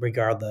firm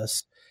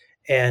regardless.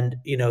 And,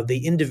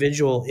 the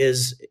individual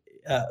is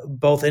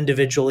both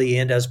individually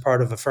and as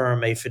part of a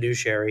firm, a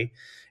fiduciary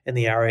in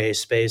the RIA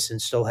space,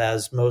 and still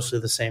has mostly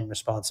the same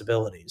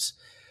responsibilities.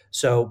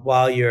 So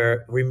while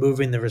you're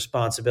removing the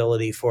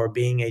responsibility for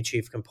being a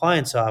chief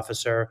compliance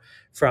officer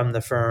from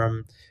the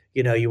firm,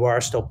 you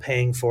are still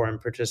paying for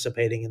and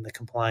participating in the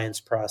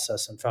compliance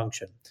process and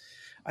function.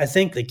 I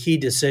think the key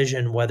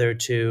decision whether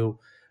to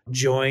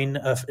join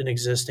an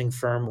existing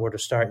firm or to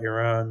start your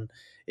own,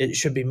 it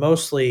should be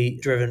mostly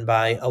driven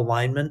by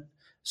alignment.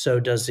 So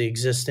does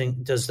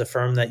the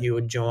firm that you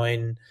would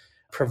join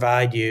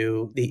provide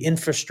you the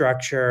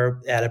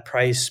infrastructure at a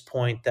price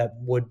point that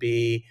would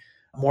be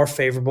more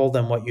favorable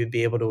than what you'd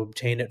be able to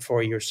obtain it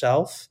for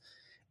yourself?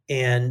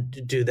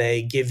 And do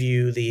they give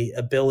you the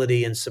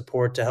ability and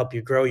support to help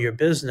you grow your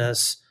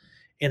business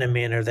in a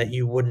manner that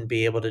you wouldn't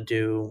be able to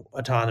do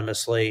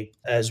autonomously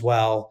as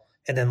well?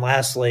 And then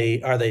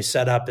lastly, are they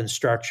set up and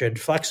structured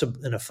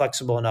in a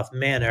flexible enough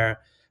manner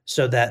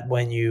so that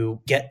when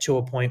you get to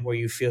a point where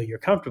you feel you're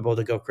comfortable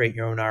to go create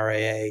your own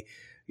RIA,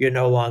 you're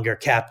no longer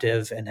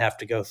captive and have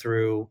to go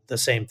through the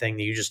same thing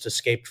that you just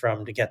escaped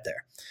from to get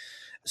there?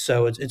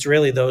 So it's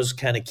really those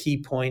kind of key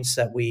points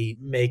that we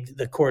make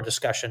the core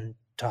discussion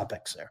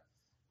topics there.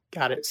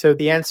 Got it. So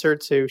the answer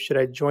to should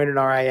I join an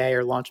RIA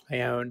or launch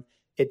my own,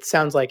 it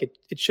sounds like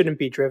it shouldn't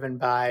be driven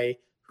by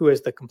who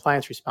has the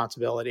compliance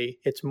responsibility.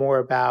 It's more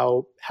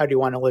about how do you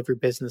want to live your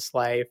business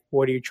life?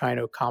 What are you trying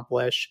to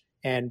accomplish?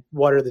 And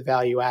what are the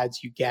value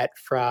adds you get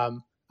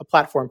from a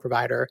platform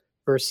provider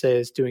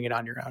versus doing it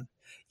on your own?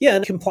 Yeah,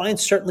 and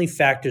compliance certainly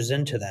factors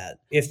into that.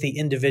 If the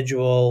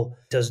individual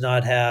does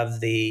not have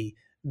the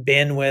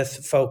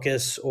bandwidth,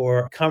 focus,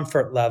 or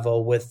comfort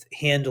level with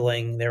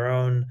handling their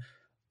own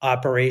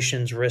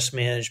operations, risk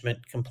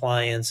management,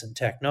 compliance, and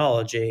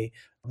technology,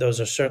 those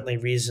are certainly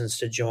reasons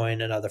to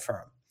join another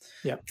firm.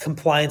 Yeah.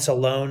 Compliance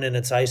alone in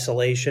its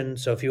isolation.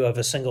 So if you have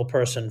a single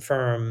person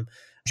firm,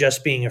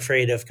 just being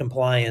afraid of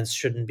compliance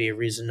shouldn't be a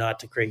reason not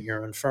to create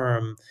your own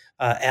firm,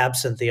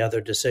 absent the other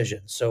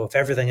decisions. So if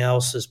everything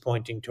else is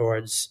pointing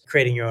towards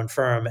creating your own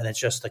firm and it's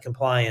just the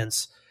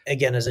compliance,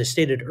 again, as I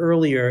stated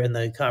earlier in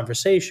the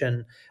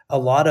conversation, a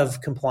lot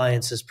of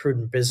compliance is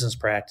prudent business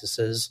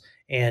practices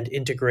and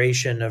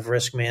integration of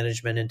risk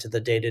management into the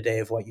day-to-day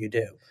of what you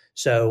do.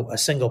 So a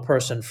single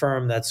person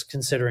firm that's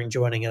considering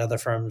joining another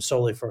firm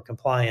solely for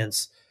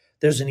compliance,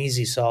 there's an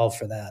easy solve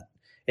for that.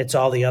 It's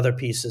all the other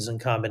pieces in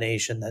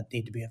combination that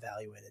need to be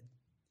evaluated.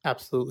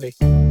 Absolutely.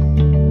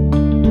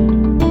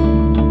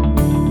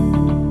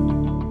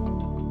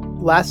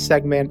 Last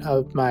segment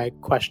of my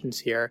questions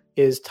here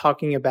is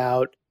talking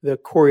about the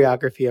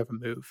choreography of a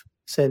move.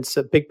 Since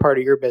a big part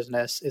of your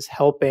business is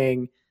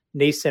helping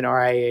nascent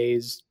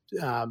RIAs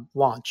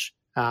launch,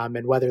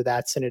 and whether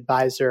that's an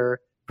advisor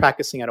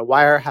practicing at a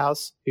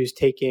wirehouse who's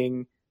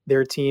taking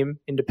their team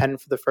independent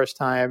for the first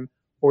time,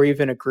 or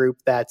even a group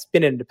that's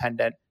been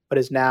independent but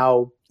is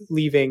now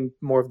leaving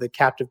more of the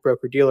captive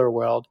broker-dealer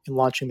world and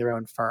launching their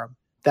own firm.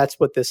 That's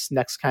what this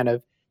next kind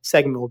of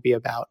segment will be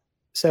about.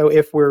 So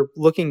if we're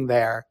looking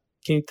there,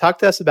 can you talk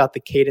to us about the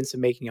cadence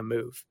of making a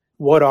move?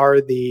 What are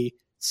the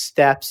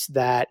steps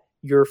that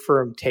your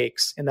firm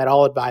takes and that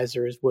all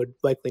advisors would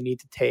likely need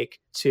to take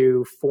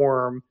to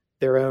form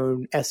their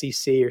own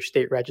SEC or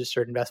state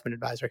registered investment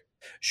advisor?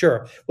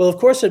 Sure. Well, of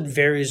course, it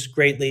varies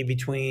greatly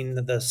between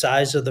the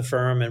size of the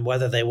firm and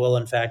whether they will,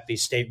 in fact, be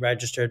state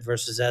registered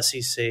versus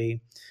SEC,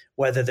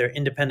 whether they're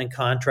independent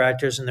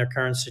contractors in their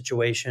current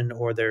situation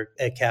or they're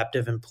a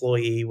captive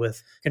employee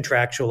with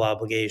contractual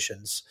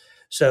obligations.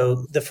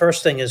 So the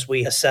first thing is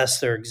we assess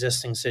their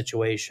existing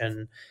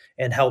situation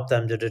and help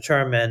them to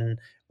determine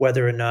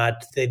whether or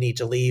not they need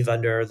to leave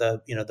under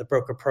the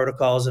broker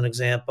protocol as an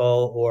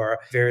example, or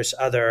various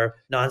other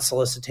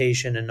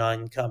non-solicitation and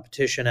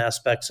non-competition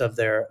aspects of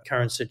their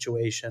current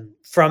situation.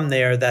 From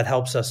there, that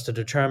helps us to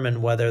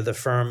determine whether the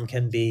firm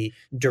can be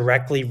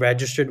directly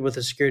registered with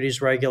a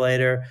securities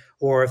regulator,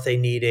 or if they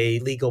need a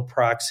legal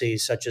proxy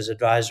such as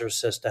Advisor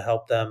Assist to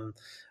help them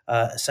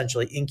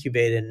essentially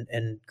incubate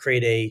and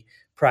create a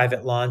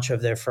private launch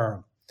of their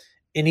firm.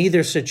 In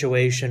either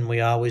situation,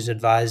 we always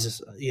advise,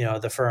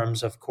 the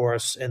firms, of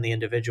course, and the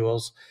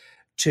individuals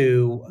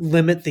to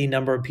limit the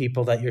number of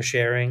people that you're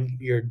sharing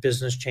your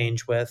business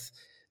change with.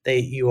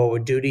 You owe a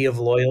duty of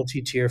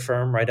loyalty to your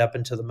firm right up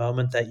until the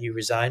moment that you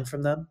resign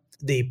from them.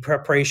 The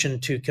preparation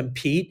to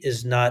compete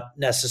is not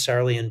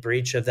necessarily in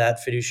breach of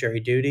that fiduciary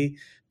duty,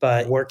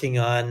 but working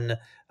on,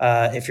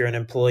 if you're an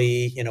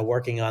employee,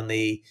 working on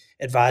the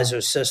advisor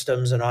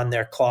systems and on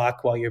their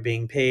clock while you're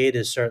being paid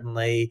is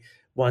certainly,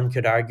 one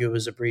could argue,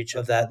 is a breach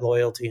of that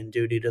loyalty and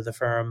duty to the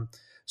firm.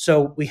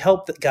 So we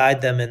help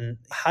guide them in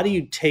how do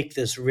you take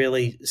this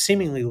really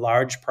seemingly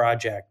large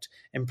project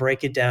and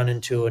break it down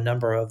into a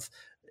number of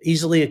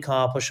easily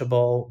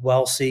accomplishable,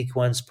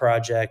 well-sequenced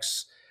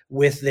projects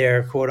with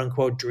their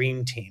quote-unquote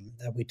dream team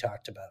that we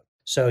talked about.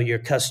 So your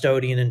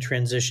custodian and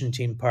transition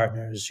team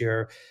partners,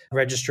 your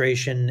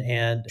registration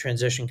and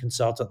transition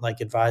consultant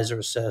like Advisor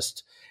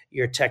Assist,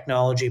 your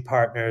technology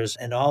partners,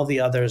 and all the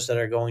others that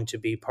are going to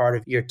be part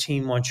of your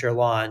team once you're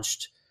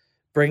launched,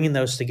 bringing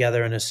those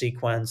together in a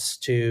sequence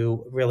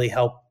to really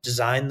help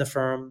design the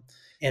firm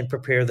and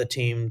prepare the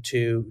team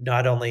to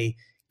not only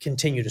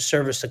continue to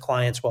service the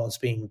clients while it's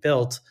being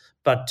built,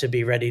 but to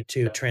be ready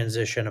to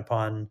transition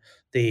upon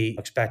the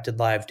expected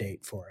live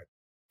date for it.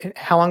 And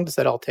how long does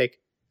that all take?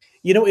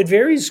 It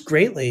varies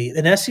greatly.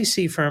 An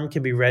SEC firm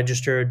can be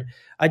registered,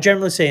 I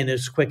generally say, in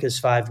as quick as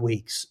 5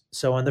 weeks.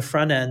 So on the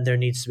front end, there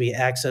needs to be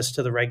access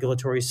to the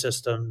regulatory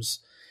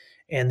systems.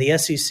 And the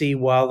SEC,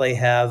 while they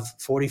have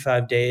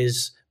 45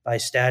 days by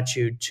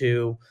statute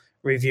to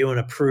review and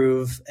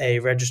approve a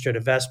registered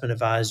investment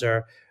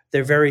advisor,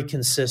 they're very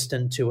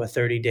consistent to a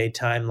 30-day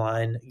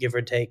timeline, give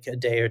or take a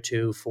day or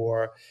two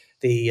for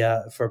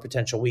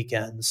potential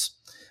weekends.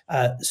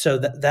 So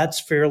that's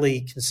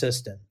fairly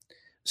consistent.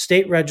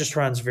 State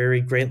registrants vary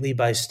greatly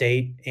by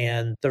state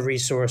and the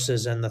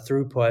resources and the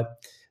throughput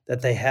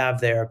that they have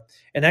there.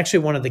 And actually,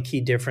 one of the key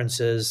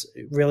differences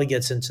really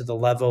gets into the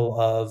level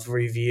of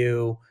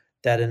review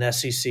that an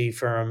SEC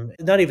firm,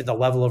 not even the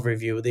level of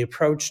review, the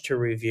approach to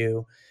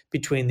review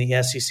between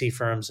the SEC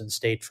firms and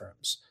state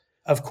firms.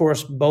 Of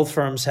course, both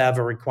firms have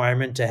a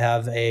requirement to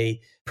have a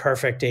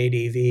perfect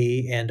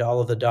ADV and all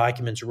of the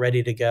documents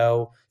ready to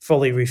go,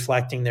 fully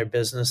reflecting their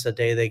business the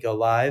day they go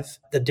live.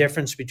 The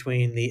difference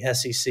between the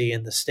SEC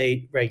and the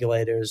state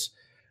regulators,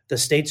 the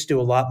states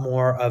do a lot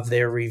more of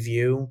their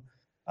review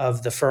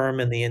of the firm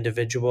and the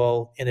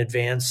individual in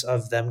advance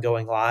of them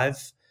going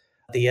live.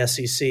 The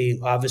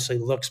SEC obviously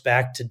looks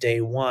back to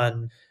day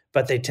one,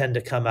 but they tend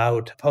to come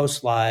out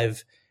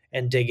post-live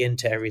and dig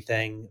into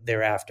everything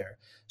thereafter.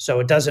 So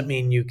it doesn't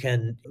mean you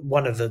can,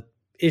 one of the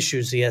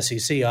issues the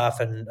SEC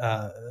often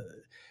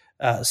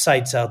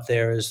cites out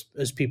there is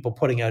people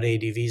putting out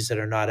ADVs that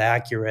are not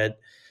accurate,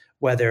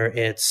 whether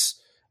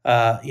it's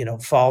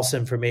false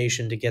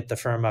information to get the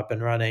firm up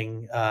and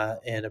running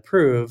and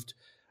approved,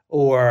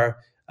 or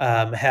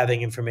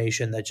having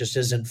information that just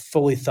isn't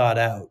fully thought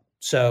out.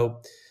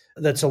 So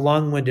that's a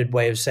long-winded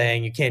way of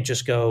saying you can't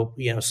just go,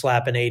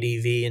 slap an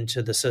ADV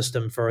into the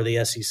system for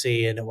the SEC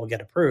and it will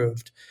get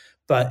approved.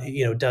 But,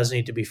 it does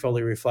need to be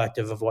fully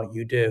reflective of what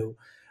you do.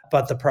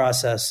 But the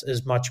process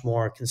is much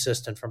more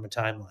consistent from a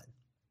timeline.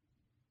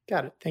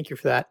 Got it. Thank you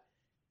for that.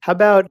 How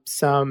about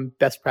some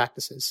best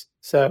practices?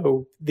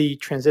 So the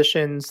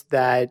transitions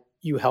that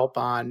you help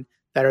on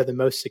that are the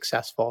most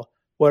successful,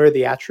 what are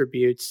the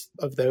attributes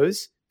of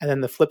those? And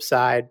then the flip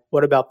side,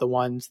 what about the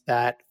ones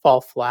that fall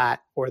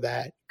flat or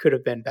that could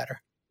have been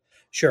better?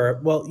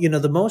 Sure. Well,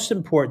 the most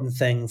important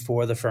thing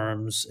for the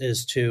firms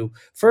is to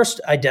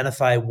first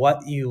identify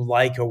what you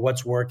like or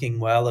what's working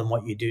well in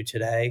what you do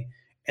today,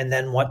 and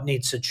then what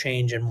needs to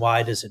change and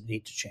why does it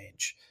need to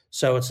change.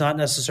 So it's not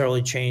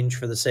necessarily change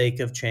for the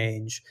sake of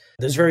change.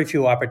 There's very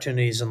few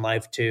opportunities in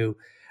life to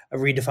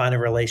redefine a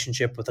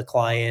relationship with a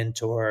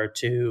client or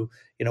to,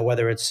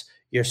 whether it's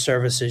your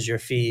services, your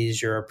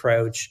fees, your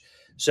approach.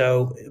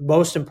 So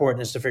most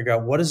important is to figure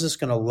out, what is this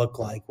going to look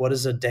like? What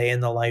does a day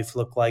in the life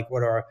look like?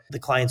 What are the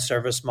client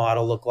service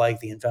model look like?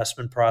 The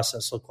investment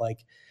process look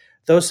like?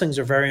 Those things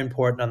are very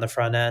important on the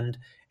front end.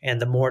 And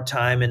the more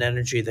time and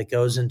energy that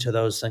goes into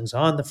those things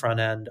on the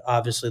front end,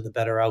 obviously the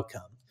better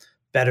outcome,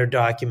 better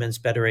documents,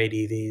 better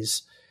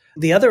ADVs.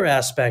 The other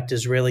aspect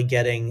is really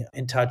getting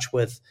in touch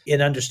with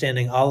and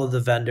understanding all of the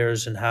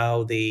vendors and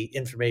how the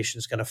information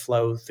is going to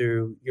flow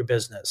through your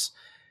business.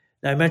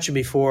 Now, I mentioned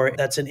before,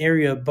 that's an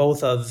area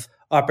both of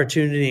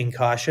opportunity and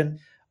caution.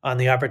 On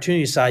the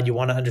opportunity side, you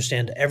want to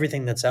understand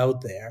everything that's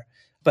out there,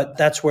 but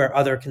that's where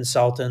other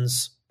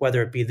consultants,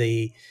 whether it be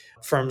the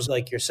firms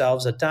like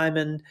yourselves at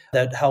Diamond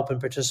that help and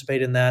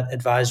participate in that,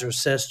 Advisor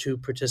Assist who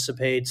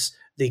participates,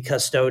 the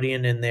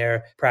custodian in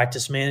their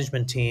practice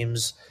management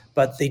teams,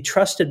 but the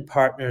trusted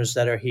partners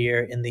that are here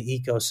in the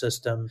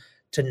ecosystem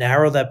to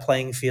narrow that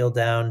playing field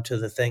down to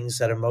the things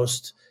that are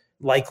most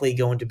likely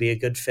going to be a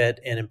good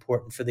fit and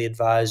important for the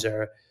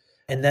advisor.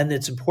 And then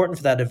it's important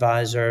for that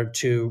advisor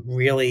to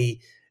really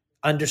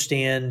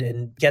understand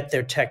and get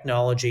their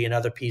technology and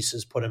other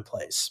pieces put in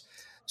place.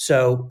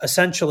 So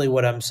essentially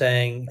what I'm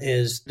saying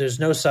is there's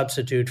no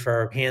substitute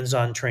for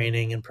hands-on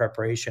training and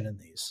preparation in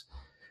these.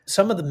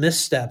 some of the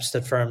missteps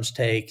that firms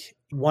take,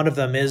 one of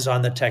them is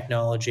on the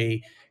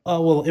technology. Oh,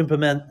 we'll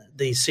implement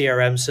the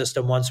CRM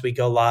system once we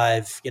go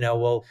live.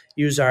 We'll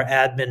use our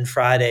admin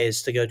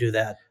Fridays to go do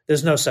that.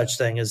 There's no such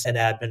thing as an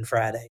admin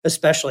Friday,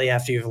 especially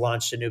after you've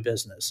launched a new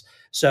business.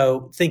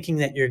 So thinking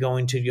that you're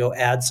going to go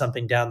add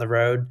something down the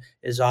road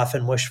is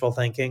often wishful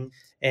thinking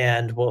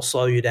and will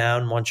slow you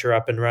down once you're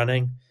up and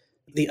running.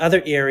 The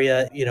other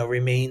area,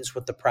 remains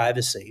with the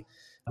privacy.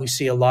 We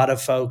see a lot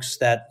of folks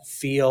that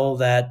feel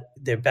that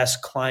their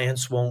best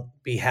clients won't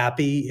be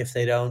happy if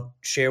they don't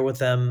share with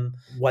them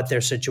what their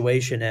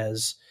situation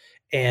is.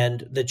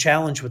 And the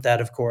challenge with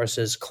that, of course,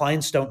 is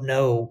clients don't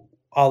know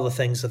all the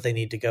things that they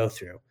need to go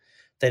through.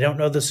 They don't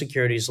know the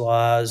securities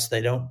laws.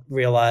 They don't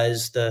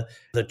realize the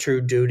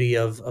true duty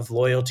of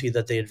loyalty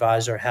that the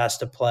advisor has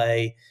to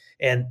play.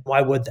 And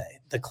why would they?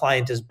 The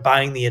client is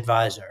buying the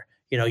advisor.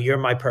 You're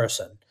my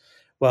person.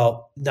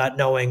 Well, not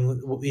knowing,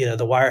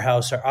 the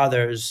wirehouse or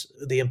others,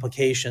 the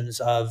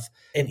implications of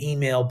an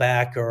email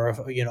back or,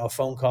 a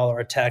phone call or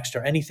a text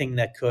or anything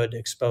that could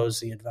expose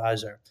the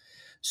advisor.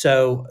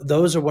 So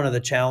those are one of the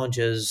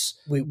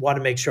challenges. We want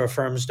to make sure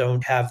firms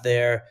don't have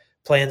their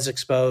plans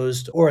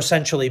exposed or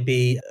essentially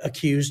be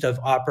accused of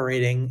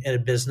operating in a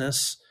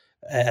business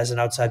as an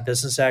outside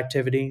business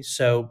activity.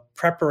 So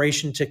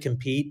preparation to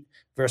compete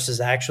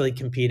versus actually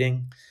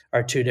competing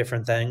are two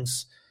different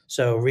things.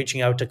 So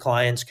reaching out to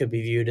clients could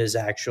be viewed as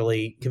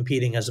actually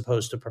competing as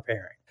opposed to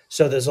preparing.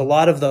 So there's a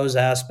lot of those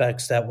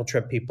aspects that will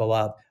trip people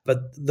up. But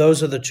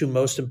those are the two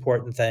most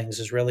important things,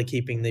 is really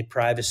keeping the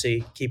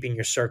privacy, keeping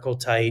your circle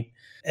tight.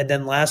 And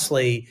then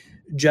lastly,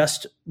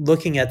 just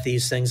looking at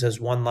these things as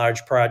one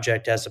large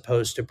project as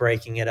opposed to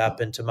breaking it up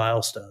into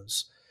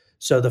milestones.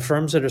 So the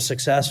firms that are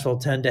successful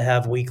tend to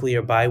have weekly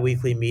or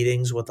biweekly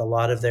meetings with a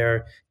lot of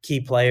their key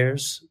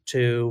players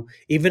to,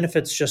 even if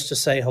it's just to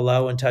say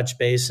hello and touch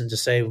base and to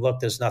say,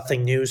 look, there's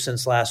nothing new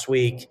since last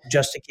week,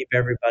 just to keep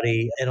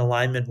everybody in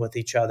alignment with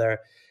each other.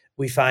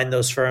 We find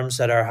those firms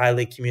that are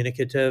highly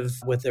communicative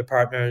with their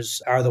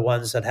partners are the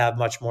ones that have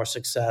much more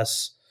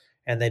success,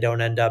 and they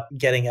don't end up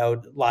getting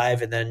out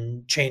live and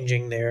then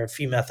changing their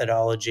fee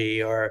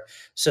methodology or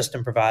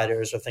system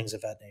providers or things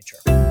of that nature.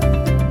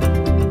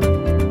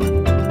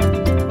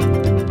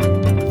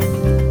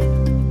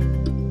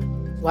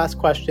 Last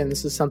question.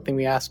 This is something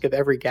we ask of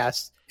every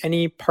guest.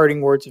 Any parting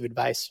words of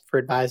advice for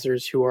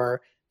advisors who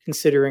are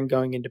considering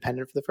going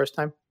independent for the first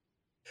time?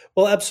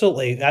 Well,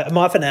 absolutely. I'm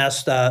often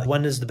asked,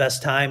 when is the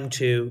best time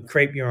to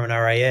create your own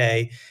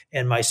RIA?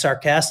 And my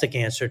sarcastic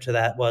answer to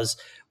that was,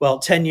 well,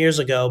 10 years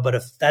ago, but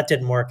if that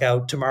didn't work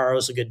out, tomorrow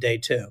is a good day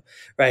too,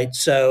 right?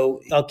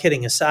 So all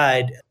kidding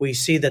aside, we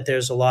see that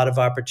there's a lot of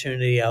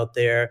opportunity out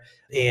there.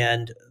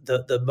 And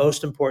the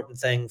most important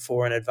thing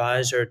for an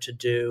advisor to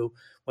do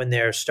when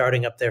they're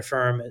starting up their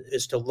firm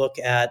is to look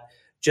at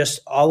just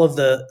all of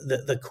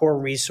the core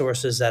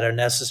resources that are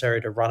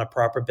necessary to run a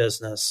proper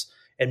business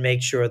and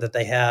make sure that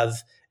they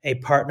have a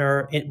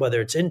partner,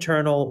 whether it's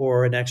internal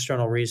or an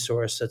external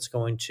resource, that's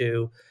going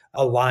to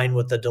align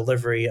with the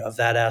delivery of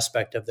that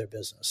aspect of their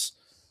business.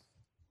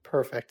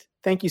 Perfect.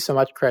 Thank you so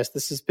much, Chris.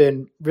 This has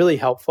been really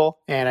helpful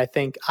and I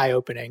think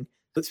eye-opening,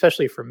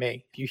 especially for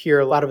me. You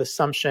hear a lot of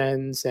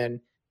assumptions and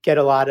get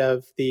a lot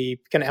of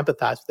kind of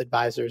empathize with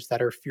advisors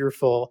that are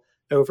fearful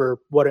over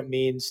what it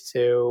means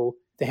to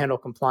handle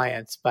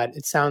compliance. But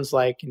it sounds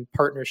like in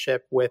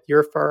partnership with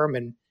your firm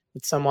and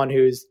with someone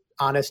who's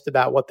honest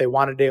about what they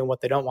want to do and what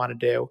they don't want to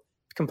do,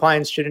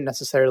 compliance shouldn't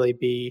necessarily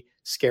be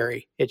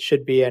scary. It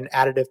should be an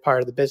additive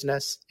part of the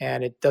business,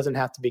 and it doesn't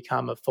have to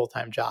become a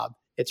full-time job.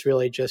 It's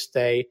really just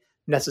a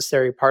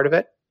necessary part of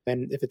it.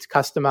 And if it's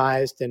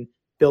customized and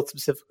built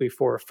specifically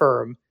for a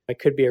firm, it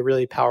could be a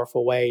really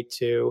powerful way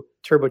to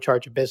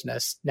turbocharge a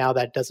business now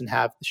that doesn't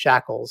have the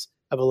shackles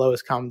of a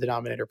lowest common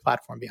denominator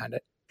platform behind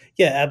it.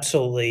 Yeah,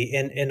 absolutely.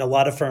 And a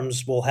lot of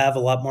firms will have a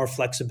lot more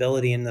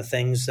flexibility in the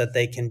things that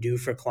they can do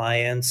for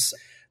clients,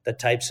 the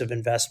types of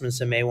investments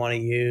they may want to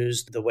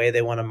use, the way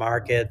they want to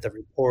market, the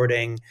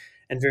reporting,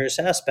 and various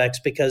aspects,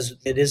 because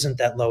it isn't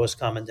that lowest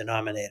common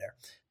denominator.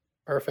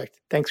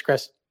 Perfect. Thanks,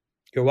 Chris.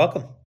 You're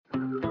welcome.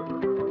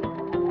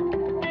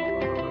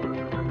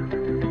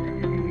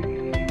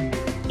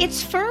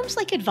 It's firms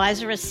like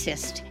Advisor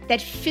Assist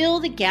that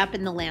fill the gap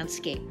in the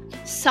landscape,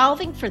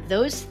 solving for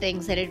those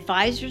things that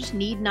advisors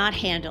need not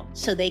handle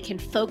so they can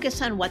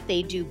focus on what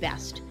they do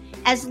best.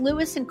 As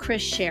Lewis and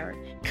Chris shared,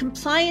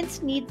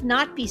 compliance needs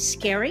not be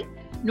scary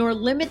nor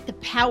limit the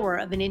power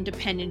of an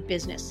independent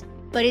business,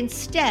 but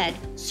instead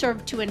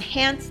serve to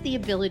enhance the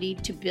ability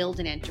to build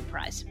an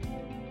enterprise.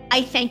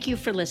 I thank you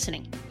for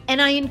listening,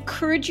 and I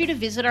encourage you to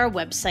visit our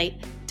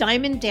website,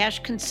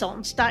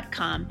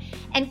 diamond-consultants.com,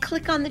 and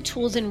click on the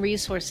Tools and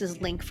Resources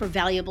link for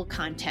valuable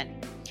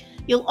content.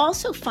 You'll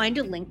also find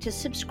a link to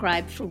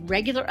subscribe for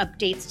regular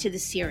updates to the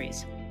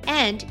series.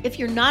 And if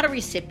you're not a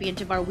recipient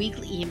of our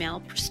weekly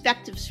email,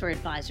 Perspectives for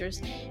Advisors,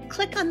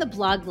 click on the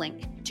blog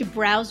link to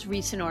browse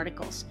recent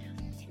articles.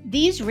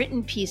 These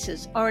written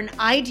pieces are an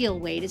ideal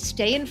way to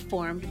stay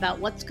informed about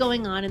what's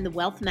going on in the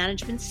wealth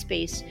management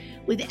space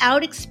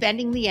without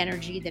expending the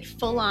energy that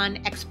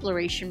full-on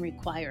exploration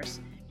requires.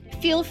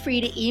 Feel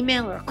free to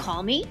email or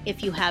call me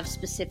if you have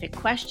specific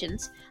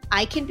questions.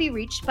 I can be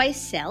reached by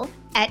cell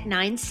at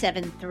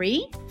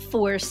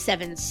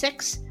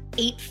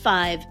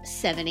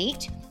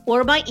 973-476-8578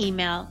 or by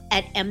email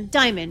at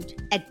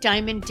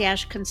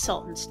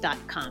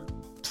mdiamond@diamond-consultants.com.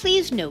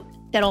 Please note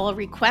that all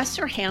requests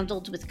are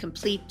handled with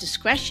complete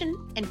discretion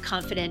and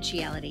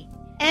confidentiality.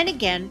 And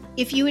again,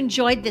 if you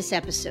enjoyed this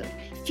episode,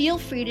 feel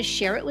free to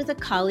share it with a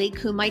colleague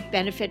who might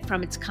benefit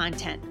from its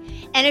content.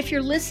 And if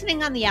you're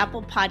listening on the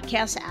Apple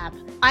Podcasts app,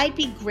 I'd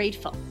be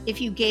grateful if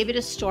you gave it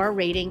a star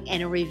rating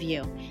and a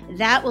review.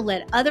 That will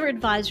let other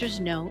advisors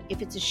know if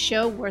it's a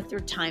show worth their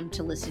time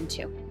to listen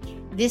to.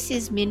 This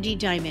is Mindy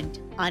Diamond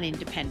on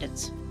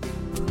Independence.